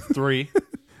 That's 3.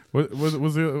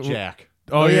 Was it Jack.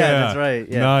 Oh, yeah, that's right.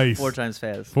 Yeah. Nice. 4 times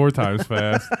fast. 4 times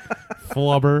fast.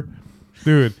 Flubber.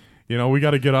 Dude, we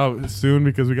got to get out soon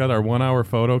because we got our 1 hour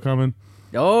photo coming.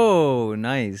 Oh,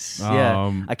 nice. Yeah.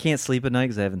 Um, I can't sleep at night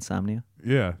because I have insomnia.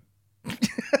 Yeah.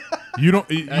 You don't.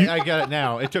 I got it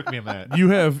now. It took me a minute. You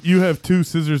have 2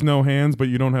 scissors, no hands, but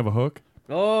you don't have a hook.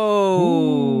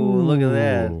 Oh, look at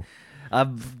that. Ooh.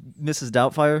 Mrs.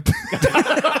 Doubtfire.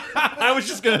 I was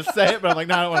just going to say it, but I'm like,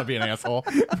 no, I don't want to be an asshole.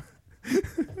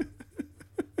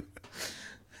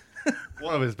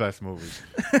 One of his best movies.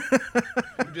 Who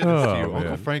did this Oh, to you? man.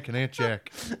 Uncle Frank and Aunt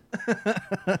Jack.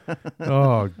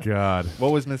 Oh God.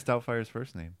 What was Miss Doubtfire's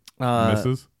first name?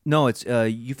 Mrs. No, it's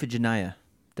Euphigenia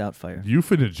Doubtfire.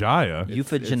 Euphigenia. It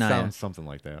Euphigenia. sounds something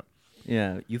like that.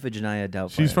 Yeah, Euphigenia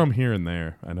Doubtfire. She's from here and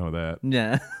there. I know that.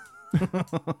 Yeah.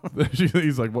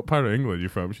 He's like, what part of England are you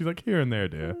from? She's like, here and there,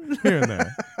 dear. Here and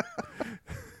there.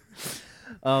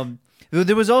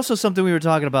 There was also something we were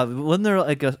talking about. Wasn't there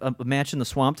like a match in the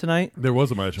swamp tonight? There was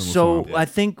a match on the So swamp. I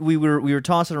think we were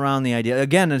tossing around the idea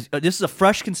again. This is a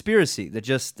fresh conspiracy that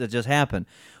just happened.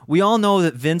 We all know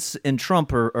that Vince and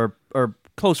Trump are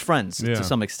close friends Yeah. to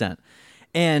some extent,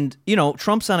 and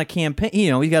Trump's on a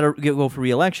campaign. He's got to go for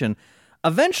re-election.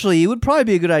 Eventually, it would probably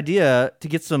be a good idea to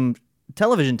get some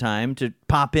television time to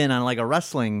pop in on like a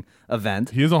wrestling event.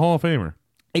 He is a Hall of Famer.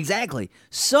 Exactly.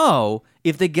 So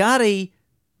if they got a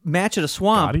match at a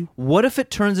swamp, Gotti? what if it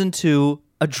turns into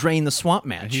a drain the swamp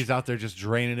match? And he's out there just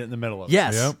draining it in the middle of it.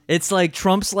 Yes. Yep. It's like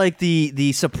Trump's like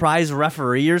the surprise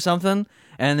referee or something,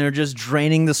 and they're just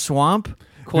draining the swamp,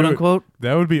 quote Dude, unquote.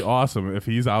 That would be awesome if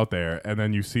he's out there and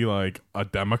then you see like a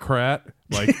Democrat,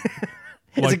 like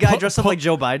It's a guy dressed up like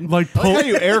Joe Biden. like I like how pull,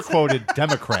 you air quoted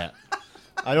Democrat.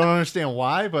 I don't understand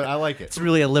why, but I like it. it's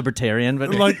really a libertarian,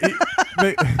 but like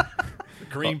they,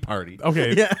 Green Party.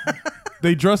 okay, yeah,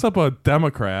 they dress up a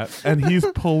Democrat and he's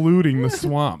polluting the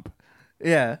swamp.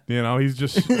 yeah. He's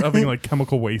just shoving like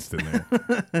chemical waste in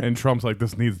there. And Trump's like,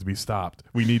 this needs to be stopped.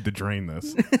 We need to drain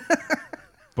this.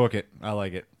 Book it. I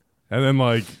like it. And then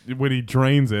like when he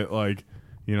drains it, like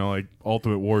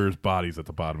Ultimate Warrior's body's at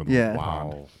the bottom of the Yeah.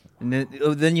 pond. Wow. And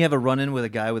then you have a run-in with a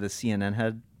guy with a CNN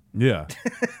head. Yeah.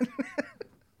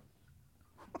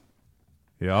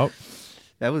 Yep.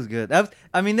 That was good. That's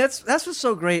what's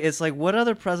so great. It's like, what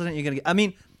other president you gonna get? I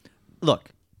mean, look,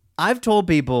 I've told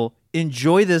people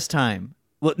enjoy this time.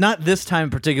 Well, not this time in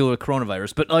particular with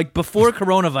coronavirus, but like before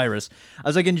coronavirus, I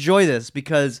was like, enjoy this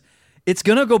because it's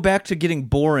gonna go back to getting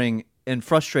boring and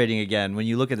frustrating again when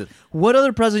you look at this. What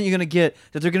other president you gonna get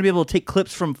that they're gonna be able to take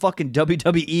clips from fucking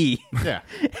WWE Yeah.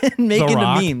 and make The into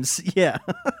Rock? memes? Yeah.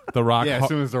 The Rock. Yeah, as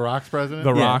soon as The Rock's president.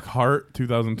 The Yeah. Rock Heart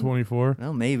 2024.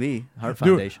 Well, maybe Heart Dude,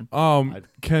 Foundation.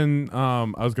 can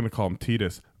I was gonna call him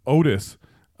Otis.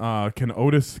 Can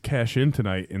Otis cash in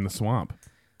tonight in the swamp?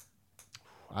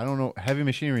 I don't know. Heavy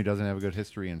Machinery doesn't have a good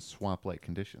history in swamp-like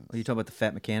conditions. Are you talking about the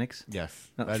Fat Mechanics?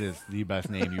 Yes, that is the best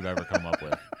name you've ever come up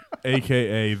with.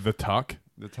 AKA the Tuck.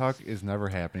 The Tuck is never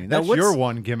happening. Now, That's what's- your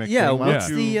one gimmick. Yeah. thing. Why What's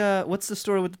don't you- what's the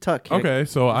story with the Tuck? Okay,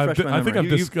 so I Refresh my think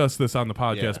memory. I've discussed this on the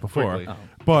podcast Yeah, before. quickly.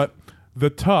 But the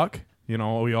Tuck, we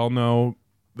all know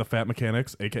the Fat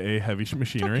Mechanics, AKA Heavy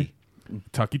Machinery.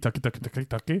 Tucky.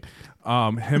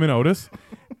 Him and Otis.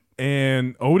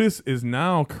 And Otis is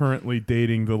now currently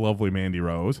dating the lovely Mandy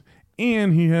Rose,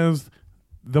 and he has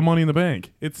the Money in the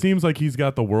Bank. It seems like he's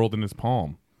got the world in his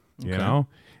palm. You know,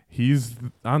 he's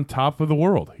on top of the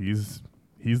world. He's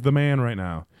the man right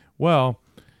now. Well,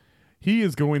 he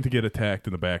is going to get attacked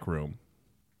in the back room.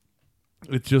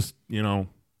 It's just,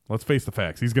 let's face the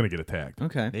facts. He's going to get attacked.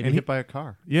 Okay. Maybe And hit by a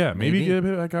car. Yeah, maybe Maybe. get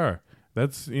hit by a car.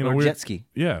 That's, Or we're jet ski.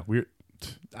 Yeah, we're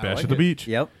bash like at the it. beach.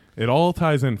 Yep. It all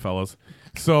ties in, fellas.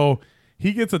 So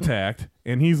he gets attacked,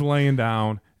 and he's laying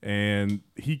down, and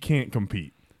he can't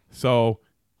compete. So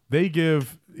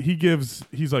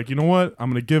he's like, you know what? I'm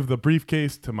going to give the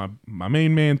briefcase to my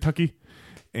main man, Tucky,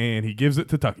 and he gives it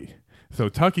to Tucky. So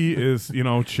Tucky is,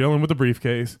 chilling with the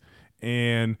briefcase,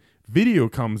 and video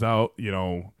comes out,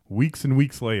 weeks and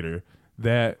weeks later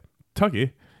that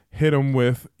Tucky hit him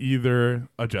with either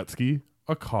a jet ski,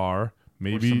 a car, Or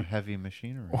maybe some heavy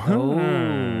machinery.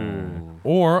 Oh.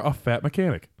 or a fat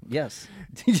mechanic. Yes.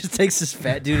 He just takes this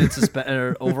fat dude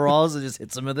in overalls and just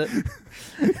hits him with it.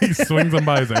 He swings him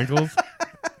by his ankles.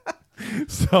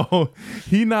 So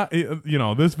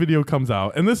this video comes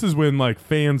out, and this is when like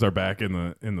fans are back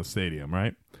in the stadium,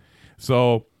 right?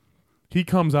 So he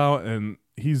comes out and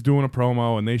he's doing a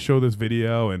promo, and they show this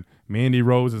video, and Mandy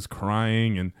Rose is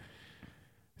crying, and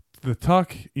the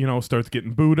Tuck, starts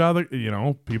getting booed out of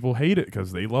the, people hate it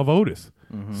because they love Otis.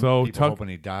 So People hoping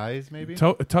he dies, maybe?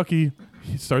 Tucky,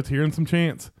 he starts hearing some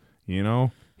chants.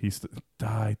 He's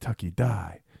die, Tucky,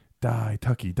 die,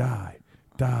 Tucky, die,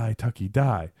 Tucky,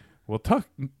 die. Well,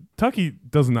 Tucky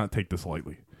does not take this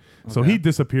lightly, so he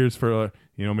disappears for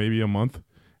maybe a month,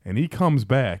 and he comes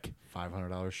back.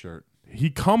 $500 shirt. He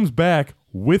comes back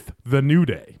with the New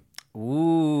Day. Ooh.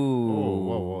 Oh,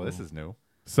 whoa, this is new.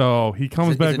 So he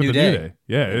comes It's back a with new the New day. Day.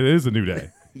 Yeah, it is a new day.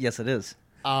 Yes, it is.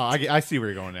 Oh, I see where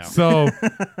you're going now. So,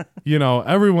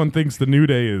 everyone thinks the New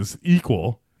Day is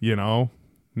equal, No.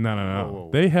 whoa.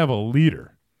 They have a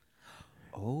leader.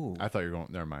 Oh. I thought you were going.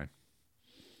 Never mind.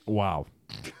 Wow.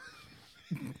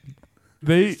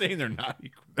 They Saying they're not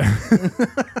equal.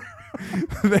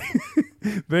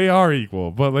 they are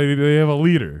equal, but they have a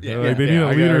leader. Yeah, Like, they yeah, need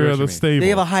I a get leader what of you the mean. stable. They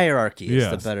have a hierarchy. It's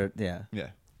the Yes. better. Yeah. Yeah.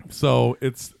 So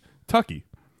it's Tucky.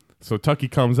 So Tucky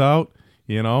comes out,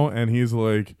 and he's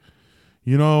like,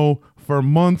 for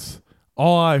months,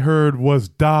 all I heard was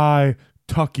die,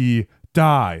 Tucky,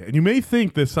 die. And you may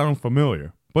think this sounds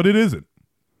familiar, but it isn't.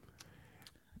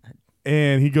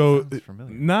 And he goes, Sounds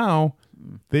familiar. now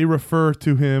they refer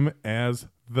to him as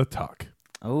the Tuck.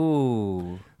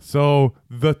 Oh. So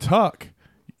the Tuck,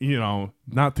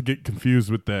 not to get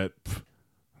confused with that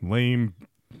lame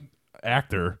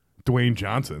actor, Dwayne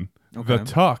Johnson, Okay. the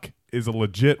Tuck is a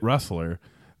legit wrestler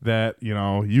that,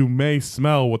 you may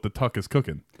smell what the Tuck is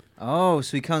cooking. Oh,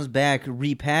 so he comes back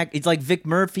repacked. It's like Vic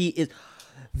Murphy.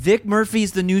 Vic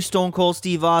Murphy's the new Stone Cold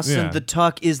Steve Austin. Yeah. The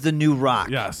Tuck is the new Rock.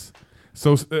 Yes.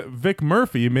 So Vic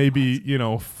Murphy may be,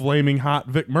 flaming hot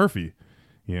Vic Murphy,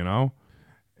 and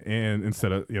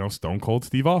instead of, Stone Cold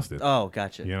Steve Austin. Oh,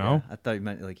 gotcha. know? Yeah. I thought you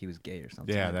meant like he was gay or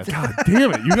something. Yeah, that's God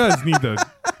damn it. You guys need to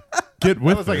get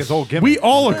with was like this. his old gimmick. We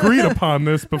all agreed upon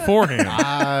this beforehand.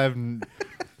 I'm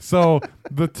So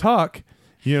the Tuck,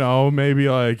 maybe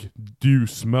like, do you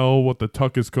smell what the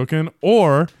Tuck is cooking?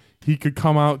 Or he could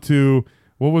come out to,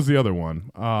 what was the other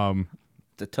one?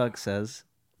 The Tuck says.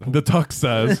 The Tuck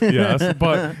says, yes.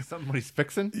 But somebody's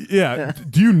fixing. yeah,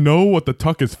 do you know what the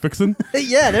Tuck is fixing?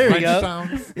 Yeah, there we French go.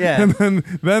 sounds. Yeah. And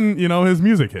then his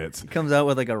music hits. He comes out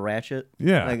with like a ratchet.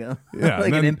 Yeah, Like a, yeah. like and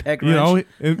an then, impact wrench.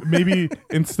 Maybe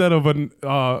instead of an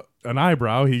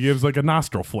eyebrow, he gives like a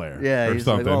nostril flare. Yeah, or he's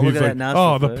like, something. "Oh, look he's at like, that nostril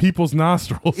oh, the flare." people's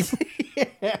nostrils.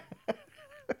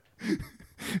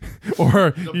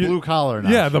 Or The blue collar.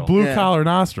 yeah, the nostril. blue Yeah. collar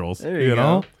nostrils. There you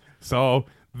know. go. So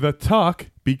the Tuck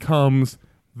becomes,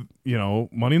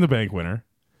 Money in the Bank winner.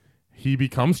 He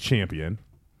becomes champion,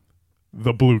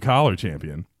 the blue collar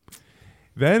champion.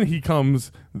 Then he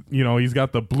comes, he's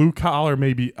got the blue collar,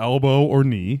 maybe elbow or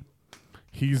knee.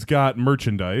 He's got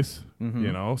merchandise,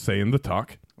 saying the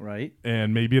Tuck, Right.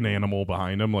 and maybe an animal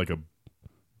behind him, like a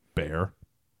bear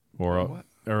or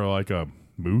like a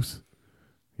moose,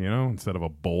 instead of a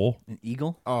bull. An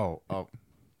eagle.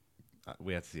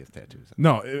 We have to see his tattoos.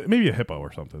 No, maybe a hippo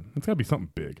or something. It's got to be something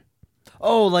big.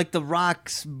 Oh, like the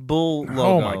Rock's bull logo.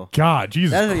 Oh my God,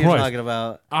 Jesus That's what Christ! you're talking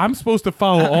about. I'm supposed to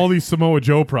follow all these Samoa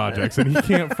Joe projects, and he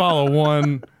can't follow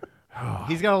one.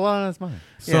 He's got a lot on his mind.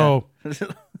 So,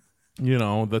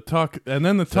 the Tuck, and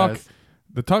then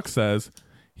the Tuck says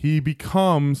he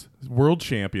becomes world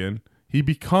champion, he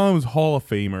becomes Hall of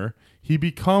Famer, he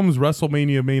becomes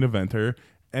WrestleMania main eventer,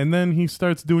 and then he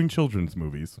starts doing children's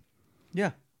movies,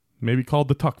 Yeah. maybe called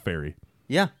the Tuck Fairy,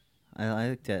 Yeah. I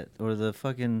like that. Or the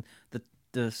fucking the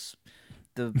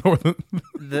or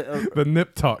the the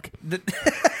Nip Tuck.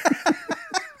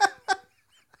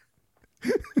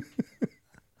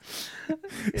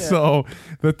 So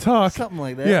the Tuck, something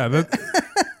like that. yeah,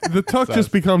 the Tuck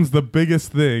just becomes the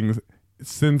biggest thing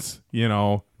since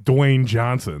Dwayne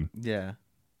Johnson. Yeah.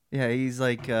 Yeah, he's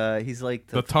like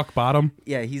The Tuck Bottom.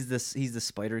 yeah, he's the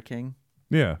Spider King.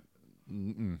 Yeah,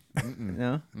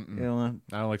 No? You don't want-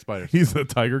 I don't like spiders. he's the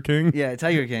Tiger King. yeah,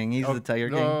 Tiger King. He's the Tiger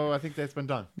King. No, I think that's been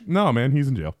done. No, man, he's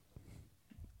in jail.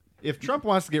 If Trump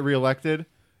wants to get reelected,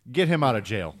 get him out of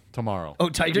jail tomorrow. Oh,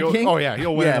 Tiger He'll- King? Oh yeah,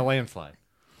 he'll win Yeah. in a landslide.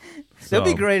 That'd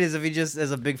be So- great is if he just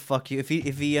as a big fuck you if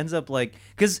he ends up like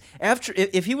because after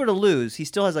if he were to lose he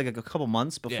still has like a couple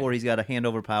months before he's got to hand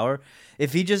over power.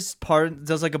 If he just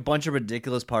does like a bunch of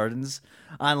ridiculous pardons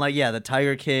on like the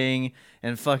Tiger King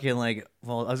and fucking like I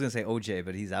was gonna say OJ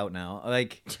but he's out now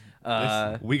like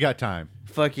We got time.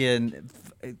 fucking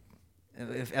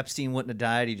if Epstein wouldn't have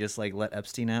died he just like let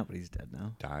Epstein out but he's dead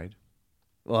now. Died.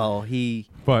 Well he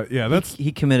But yeah, that's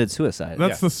committed suicide.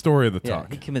 that's the story of the yeah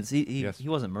Tuck. he commits he Yes. he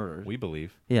wasn't murdered. We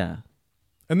believe. Yeah.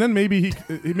 And then maybe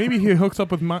he hooks up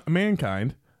with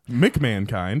Mankind, Mick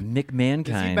Mankind, Mick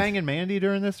Mankind. Is he banging Mandy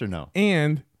during this or no?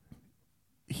 and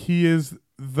he is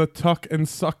the Tuck and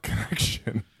Suck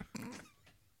connection.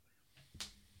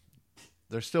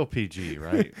 They're still PG,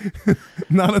 right?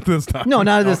 Not at this time. No,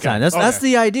 not at this Okay, time. That's okay.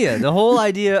 the idea. The whole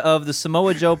idea of the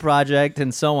Samoa Joe project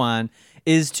and so on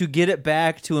is to get it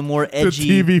back to a more the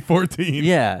edgy. TV 14.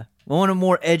 Yeah, we want a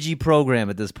more edgy program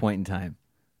at this point in time.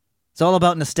 It's all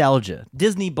about nostalgia.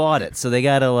 Disney bought it, so they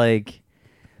gotta like.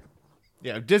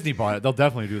 Yeah, if Disney bought it, they'll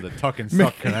definitely do the Tuck and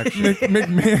Suck connection. Mick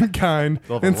Mankind,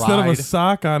 They'll have a instead of a ride.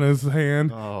 sock on his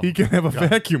hand, Oh, he can have a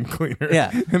vacuum cleaner. Yeah.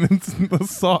 And it's the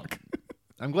sock.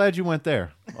 I'm glad you went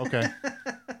there. Okay.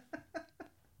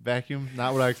 Vacuum,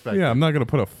 not what I expected. Yeah, I'm not going to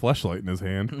put a fleshlight in his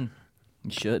hand.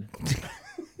 You should.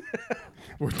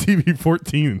 Or TV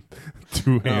 14.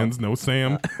 Two hands, no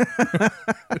Sam.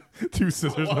 Two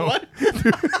scissors, no.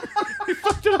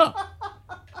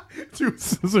 Two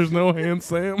scissors, no hand,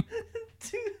 Sam.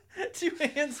 Two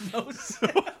hands, no.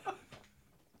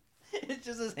 It's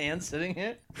just his hand sitting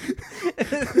here.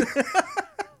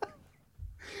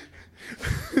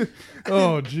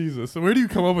 Oh, Jesus. So where do you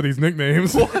come up with these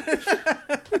nicknames? God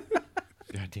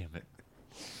damn it.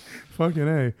 Fucking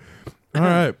A. All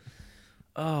right.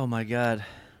 Oh my god.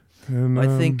 And,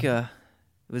 I think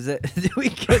was that did we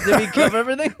cover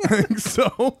everything? I think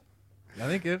so. I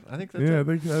think that's Yeah, it.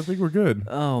 I think we're good.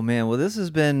 Oh man, well this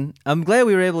has been. I'm glad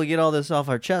we were able to get all this off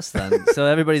our chest then, so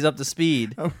everybody's up to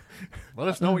speed. Let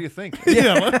us know what you think.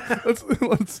 Yeah, let's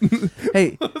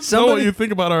Hey, know what somebody, you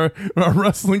think about our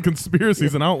wrestling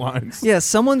conspiracies and outlines. yeah,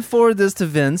 someone forward this to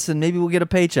Vince, and maybe we'll get a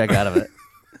paycheck out of it.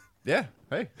 Yeah.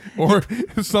 Hey. Or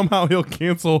somehow he'll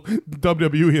cancel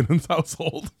WWE in his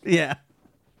household. Yeah,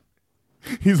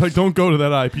 He's like, don't go to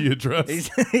that IP address.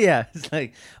 yeah. It's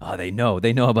like, oh, they know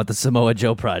about the Samoa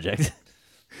Joe project.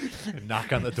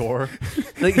 Knock on the door.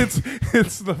 Like,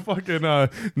 It's the fucking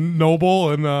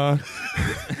Noble and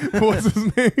what's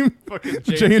his name? Fucking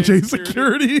J&J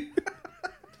Security.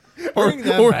 Bring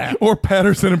them back. or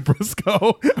Patterson and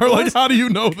Briscoe are like, how do you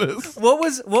know this? what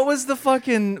was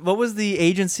the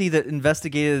agency that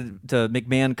investigated the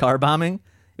McMahon car bombing?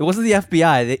 It wasn't the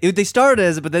FBI. They started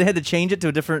as it, but they had to change it to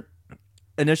a different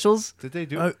initials. Did they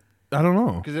do I it? don't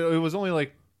know. Because it was only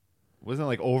like, wasn't it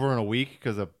like over in a week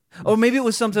because of. Or maybe it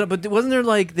was something, but wasn't there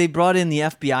like they brought in the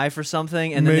FBI for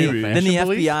something, and then Maybe. then the Fashion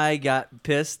police? FBI got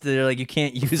pissed. They're like, you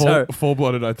can't use our.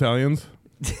 Full-blooded Italians.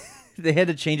 They had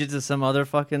to change it to some other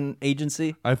fucking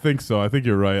agency. I think so. I think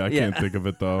you're right. I Yeah. can't think of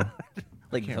it though.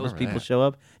 Like can't those remember people that. show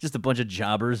up, just a bunch of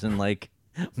jobbers in like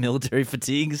military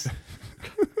fatigues.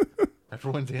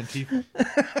 Everyone's Antifa.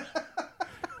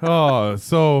 Oh,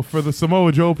 so for the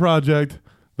Samoa Joe project,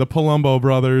 the Palumbo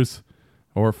brothers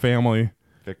or family,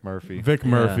 Vic Murphy. Vic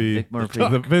Murphy, Vic Murphy.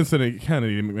 the Vincent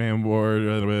Kennedy McMahon board,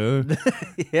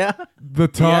 Yeah, the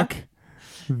Tuck,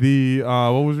 the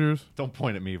what was yours? Don't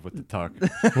point at me with the Tuck.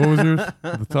 What was yours?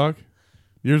 The Tuck.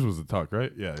 Yours was the Tuck,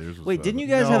 right? Yeah, yours was. wait, the- didn't you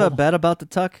guys have a No. bet about the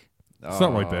Tuck?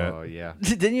 Something like that. Oh, yeah.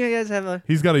 Didn't you guys have a?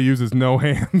 He's got to use his no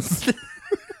hands.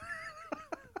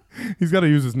 He's got to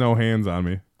use his no hands on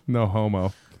me. No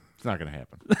homo. It's not gonna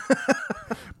happen.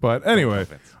 But anyway,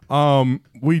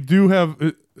 we do have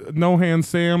No Hands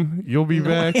Sam. You'll be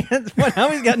back. What? Now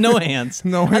he's got no hands.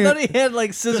 No I hand- thought he had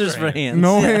like scissors for hands.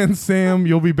 No Yeah. Hands Sam.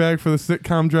 You'll be back for the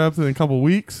sitcom draft in a couple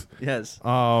weeks. Yes.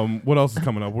 What else is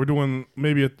coming up? We're doing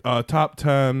maybe a top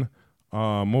 10.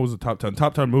 What was the top 10?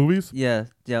 Top 10 movies? Yeah.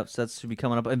 Yep. So that should be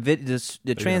coming up. And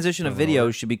the transition of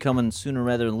videos should be coming sooner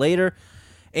rather than later.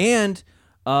 And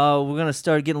we're gonna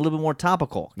start getting a little bit more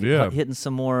topical. Yeah. Hitting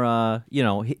some more.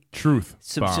 Truth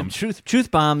Some bombs.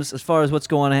 truth bombs as far as what's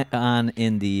going on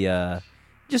in the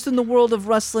just in the world of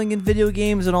wrestling and video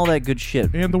games and all that good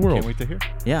shit. And the world. Can't wait to hear.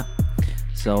 Yeah.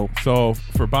 So So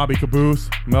for Bobby Caboose,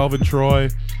 Melvin Troy,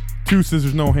 Two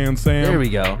Scissors No Hands Sam. there we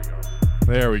go.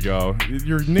 There we go.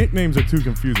 Your nicknames are too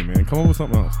confusing, man. Come up with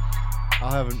something else.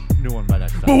 I'll have a new one by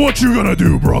next time. But what you gonna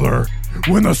do, brother,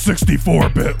 when the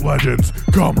 64-bit legends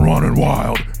come running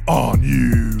wild on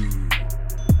you?